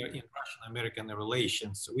atmosphere in Russian-American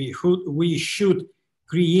relations. We should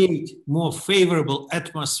create more favorable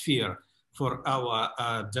atmosphere for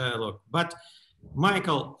our dialogue. But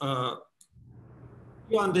Michael,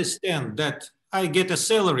 you understand that I get a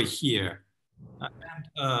salary here,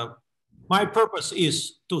 and my purpose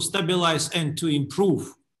is to stabilize and to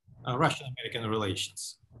improve Russian-American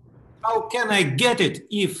relations. How can I get it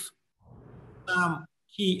if some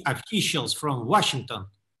key officials from Washington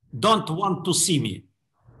don't want to see me?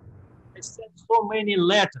 I sent so many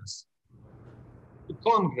letters to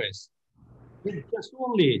Congress with just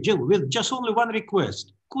only, Jill, with just only one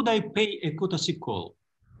request. Could I pay a courtesy call?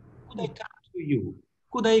 Could I come to you?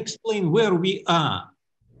 Could I explain where we are?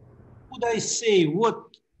 Could I say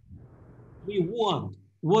what we want,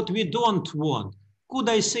 what we don't want? Could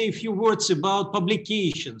I say a few words about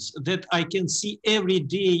publications that I can see every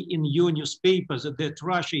day in your newspapers that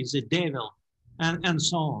Russia is a devil and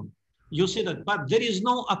so on? You see that, but there is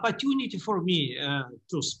no opportunity for me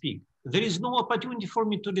to speak. There is no opportunity for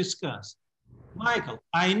me to discuss. Michael,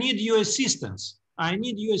 I need your assistance. I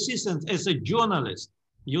need your assistance as a journalist.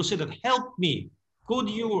 You see that, help me. Could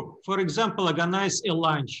you, for example, organize a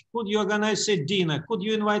lunch? Could you organize a dinner? Could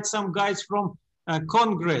you invite some guys from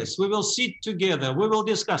Congress? We will sit together. We will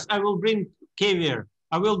discuss. I will bring caviar.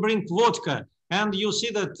 I will bring vodka. And you see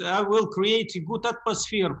that I will create a good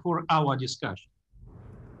atmosphere for our discussion.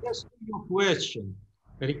 Yes, to your question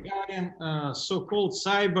regarding so-called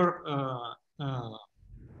cyber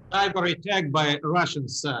attack by Russian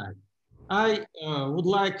side. I would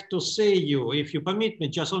like to say you, if you permit me,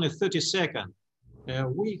 just only 30 seconds.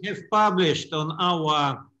 We have published on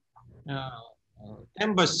our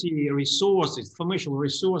embassy resources, information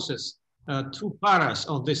resources, 2 paras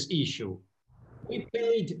on this issue. We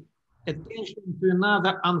paid attention to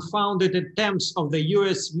another unfounded attempts of the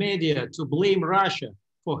US media to blame Russia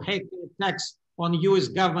for hacking attacks on US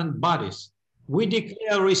government bodies. We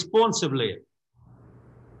declare responsibly.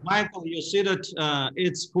 Michael, you see that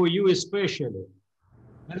it's for you especially.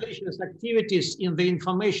 Malicious activities in the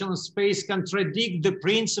information space contradict the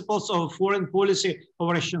principles of foreign policy of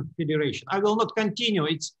Russian Federation. I will not continue.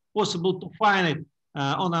 It's possible to find it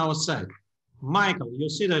on our site. Michael, you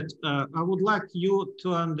see that I would like you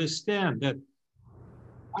to understand that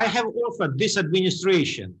I have offered this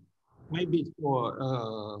administration, maybe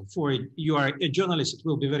for you are a journalist, it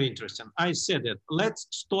will be very interesting. I said that let's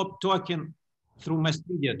stop talking through mass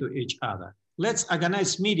media to each other. Let's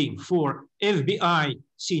organize meeting for FBI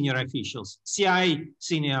senior officials, CIA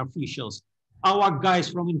senior officials, our guys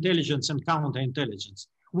from intelligence and counterintelligence.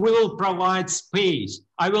 We will provide space.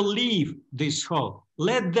 I will leave this hall.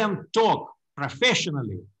 Let them talk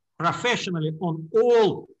professionally on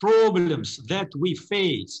all problems that we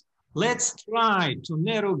face. Let's try to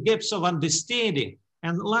narrow gaps of understanding,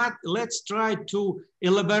 and let's try to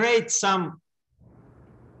elaborate some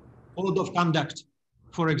code of conduct,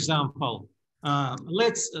 for example.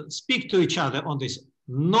 Let's speak to each other on this.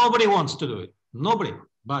 Nobody wants to do it, nobody.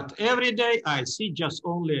 But every day I see just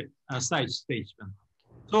only a side statement.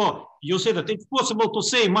 So you say that it's possible to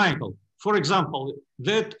say, Michael, for example,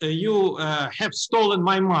 that you have stolen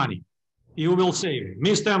my money. You will say,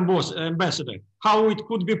 Mr. Ambassador, how it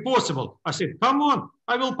could be possible? I said, come on,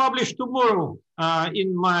 I will publish tomorrow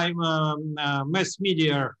in my mass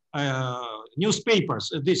media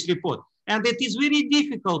newspapers this report. And it is very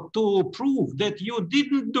difficult to prove that you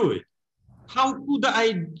didn't do it. How could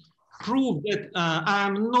I prove that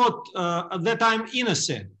that I'm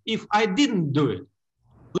innocent if I didn't do it?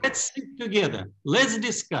 Let's sit together. Let's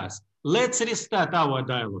discuss. Let's restart our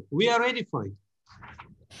dialogue. We are ready for it.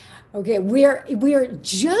 Okay, we are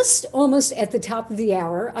just almost at the top of the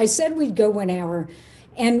hour. I said we'd go 1 hour,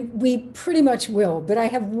 and we pretty much will. But I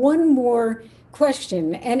have one more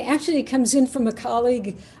question, and actually it comes in from a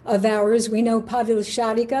colleague of ours. We know Pavel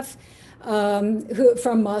Shadikov,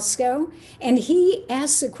 from Moscow, and he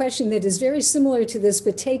asks a question that is very similar to this,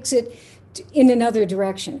 but takes it in another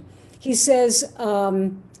direction. He says,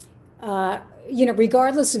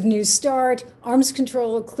 regardless of New START, arms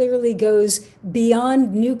control clearly goes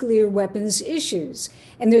beyond nuclear weapons issues.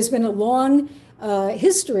 And there's been a long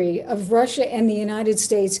history of Russia and the United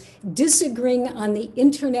States disagreeing on the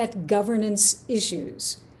internet governance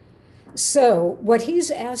issues. So what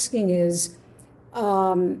he's asking is,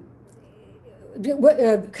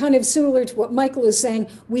 kind of similar to what Michael is saying,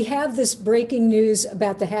 we have this breaking news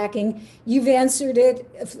about the hacking. You've answered it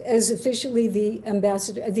as officially the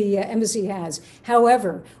embassy has.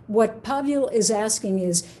 However, what Pavel is asking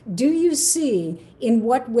is, do you see in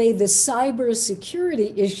what way the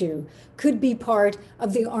cybersecurity issue could be part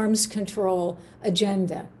of the arms control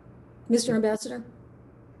agenda? Mr. Ambassador?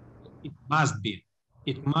 It must be.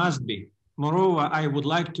 It must be. Moreover, I would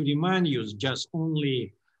like to remind you just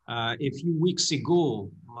only a few weeks ago,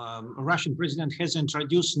 Russian president has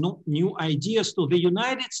introduced new ideas to the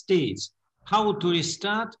United States, how to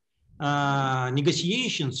restart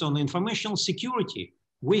negotiations on information security.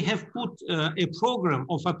 We have put a program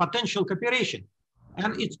of a potential cooperation.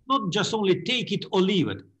 And it's not just only take it or leave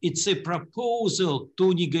it. It's a proposal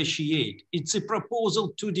to negotiate. It's a proposal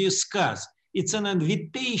to discuss. It's an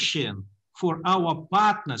invitation for our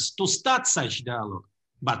partners to start such dialogue.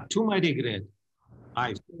 But to my regret,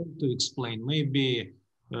 I failed to explain. Maybe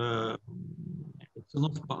it's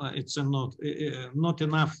not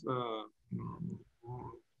enough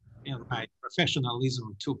in my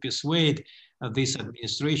professionalism to persuade this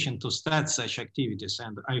administration to start such activities.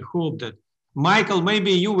 And I hope that, Michael,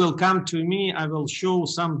 maybe you will come to me. I will show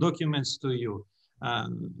some documents to you.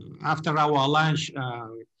 After our lunch,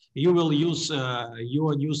 you will use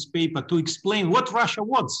your newspaper to explain what Russia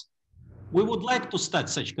wants. We would like to start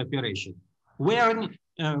such cooperation. We are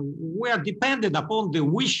dependent upon the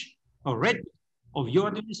wish already of your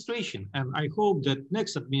administration. And I hope that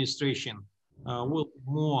next administration will be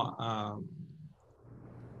more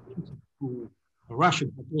to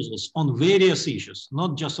Russian proposals on various issues,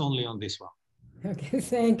 not just only on this one. Okay,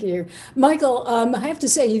 thank you. Michael, I have to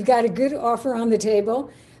say, you've got a good offer on the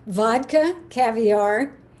table: vodka,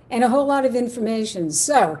 caviar, and a whole lot of information.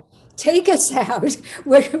 So take us out.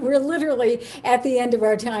 We're literally at the end of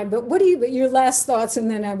our time, but what are your last thoughts, and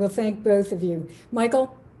then I will thank both of you.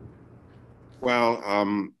 Michael? Well,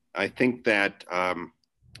 I think that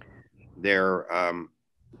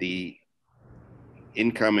the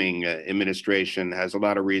incoming administration has a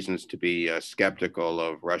lot of reasons to be skeptical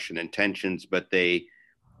of Russian intentions, but they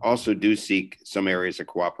also do seek some areas of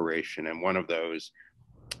cooperation. And one of those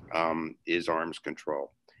is arms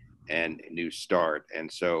control and New START. And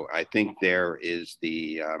so I think there is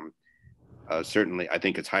the, certainly, I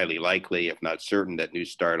think it's highly likely, if not certain, that New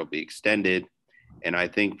START will be extended. And I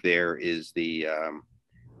think there is the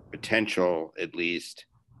potential, at least,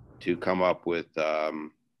 to come up with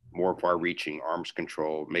more far-reaching arms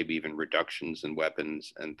control, maybe even reductions in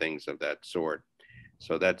weapons and things of that sort.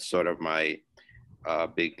 So that's sort of my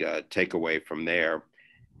big takeaway from there.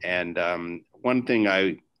 And one thing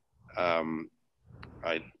I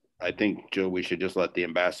think, Jill, we should just let the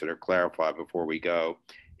ambassador clarify before we go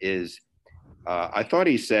is I thought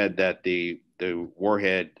he said that the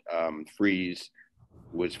warhead freeze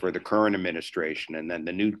was for the current administration, and then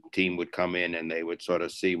the new team would come in and they would sort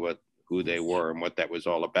of see who they were and what that was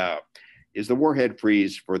all about. Is the warhead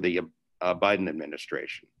freeze for the Biden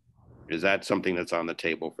administration? Is that something that's on the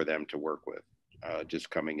table for them to work with, just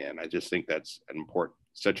coming in? I just think that's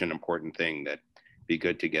such an important thing that be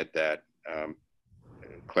good to get that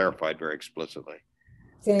clarified very explicitly.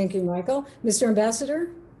 Thank you, Michael. Mr.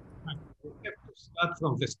 Ambassador? We have to start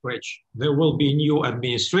from the scratch. There will be new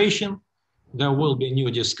administration. There will be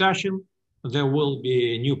new discussion. There will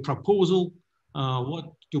be a new proposal,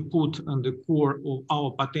 what to put on the core of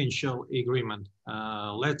our potential agreement.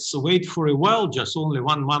 Let's wait for a while, just only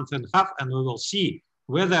 1.5 months, and we will see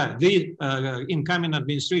whether the incoming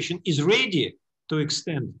administration is ready to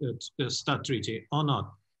extend the START treaty or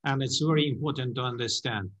not. And it's very important to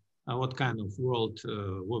understand what kind of world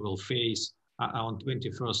we will face on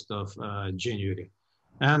 21st of January.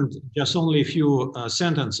 And just only a few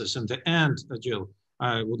sentences in the end, Jill.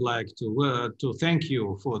 I would like to thank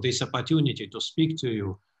you for this opportunity to speak to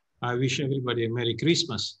you. I wish everybody a Merry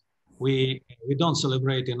Christmas. We don't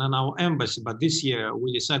celebrate in our embassy, but this year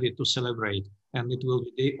we decided to celebrate, and it will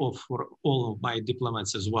be day off for all of my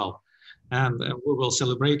diplomats as well. And we will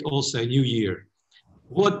celebrate also a new year.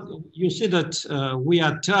 What you see that we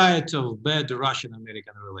are tired of bad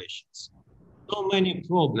Russian-American relations. So many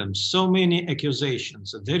problems, so many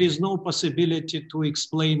accusations. There is no possibility to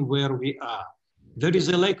explain where we are. There is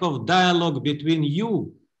a lack of dialogue between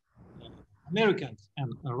you, Americans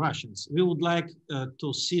and Russians. We would like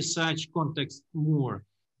to see such context more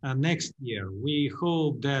next year. We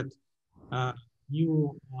hope that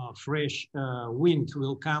new fresh wind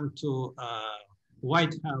will come to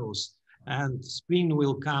White House, and spring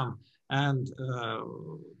will come, and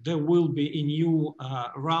there will be a new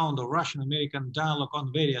round of Russian-American dialogue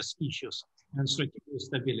on various issues, and strategic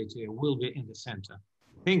stability will be in the center.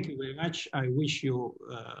 Thank you very much. I wish you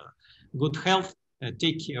good health.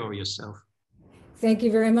 Take care of yourself. Thank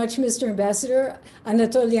you very much, Mr. Ambassador.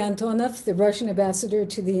 Anatoly Antonov, the Russian ambassador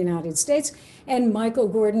to the United States, and Michael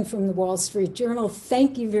Gordon from the Wall Street Journal.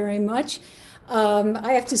 Thank you very much.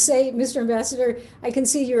 I have to say, Mr. Ambassador, I can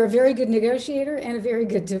see you're a very good negotiator and a very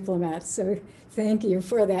good diplomat. So thank you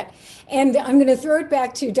for that. And I'm going to throw it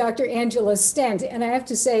back to Dr. Angela Stent. And I have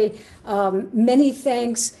to say many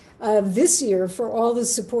thanks this year for all the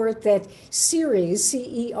support that CERES,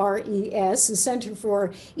 C-E-R-E-S, the Center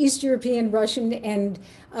for East European Russian and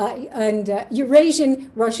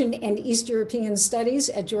Eurasian Russian and East European Studies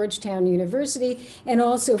at Georgetown University, and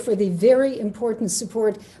also for the very important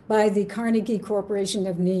support by the Carnegie Corporation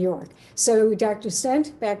of New York. So Dr.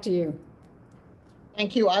 Stent, back to you.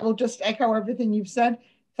 Thank you. I will just echo everything you've said.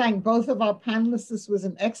 Thank both of our panelists. This was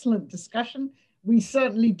an excellent discussion. We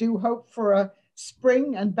certainly do hope for a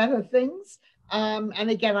spring and better things. And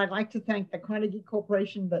again, I'd like to thank the Carnegie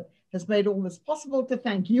Corporation that has made all this possible, to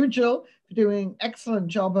thank you, Jill, for doing an excellent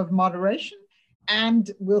job of moderation. And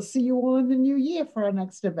we'll see you all in the new year for our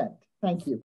next event. Thank you.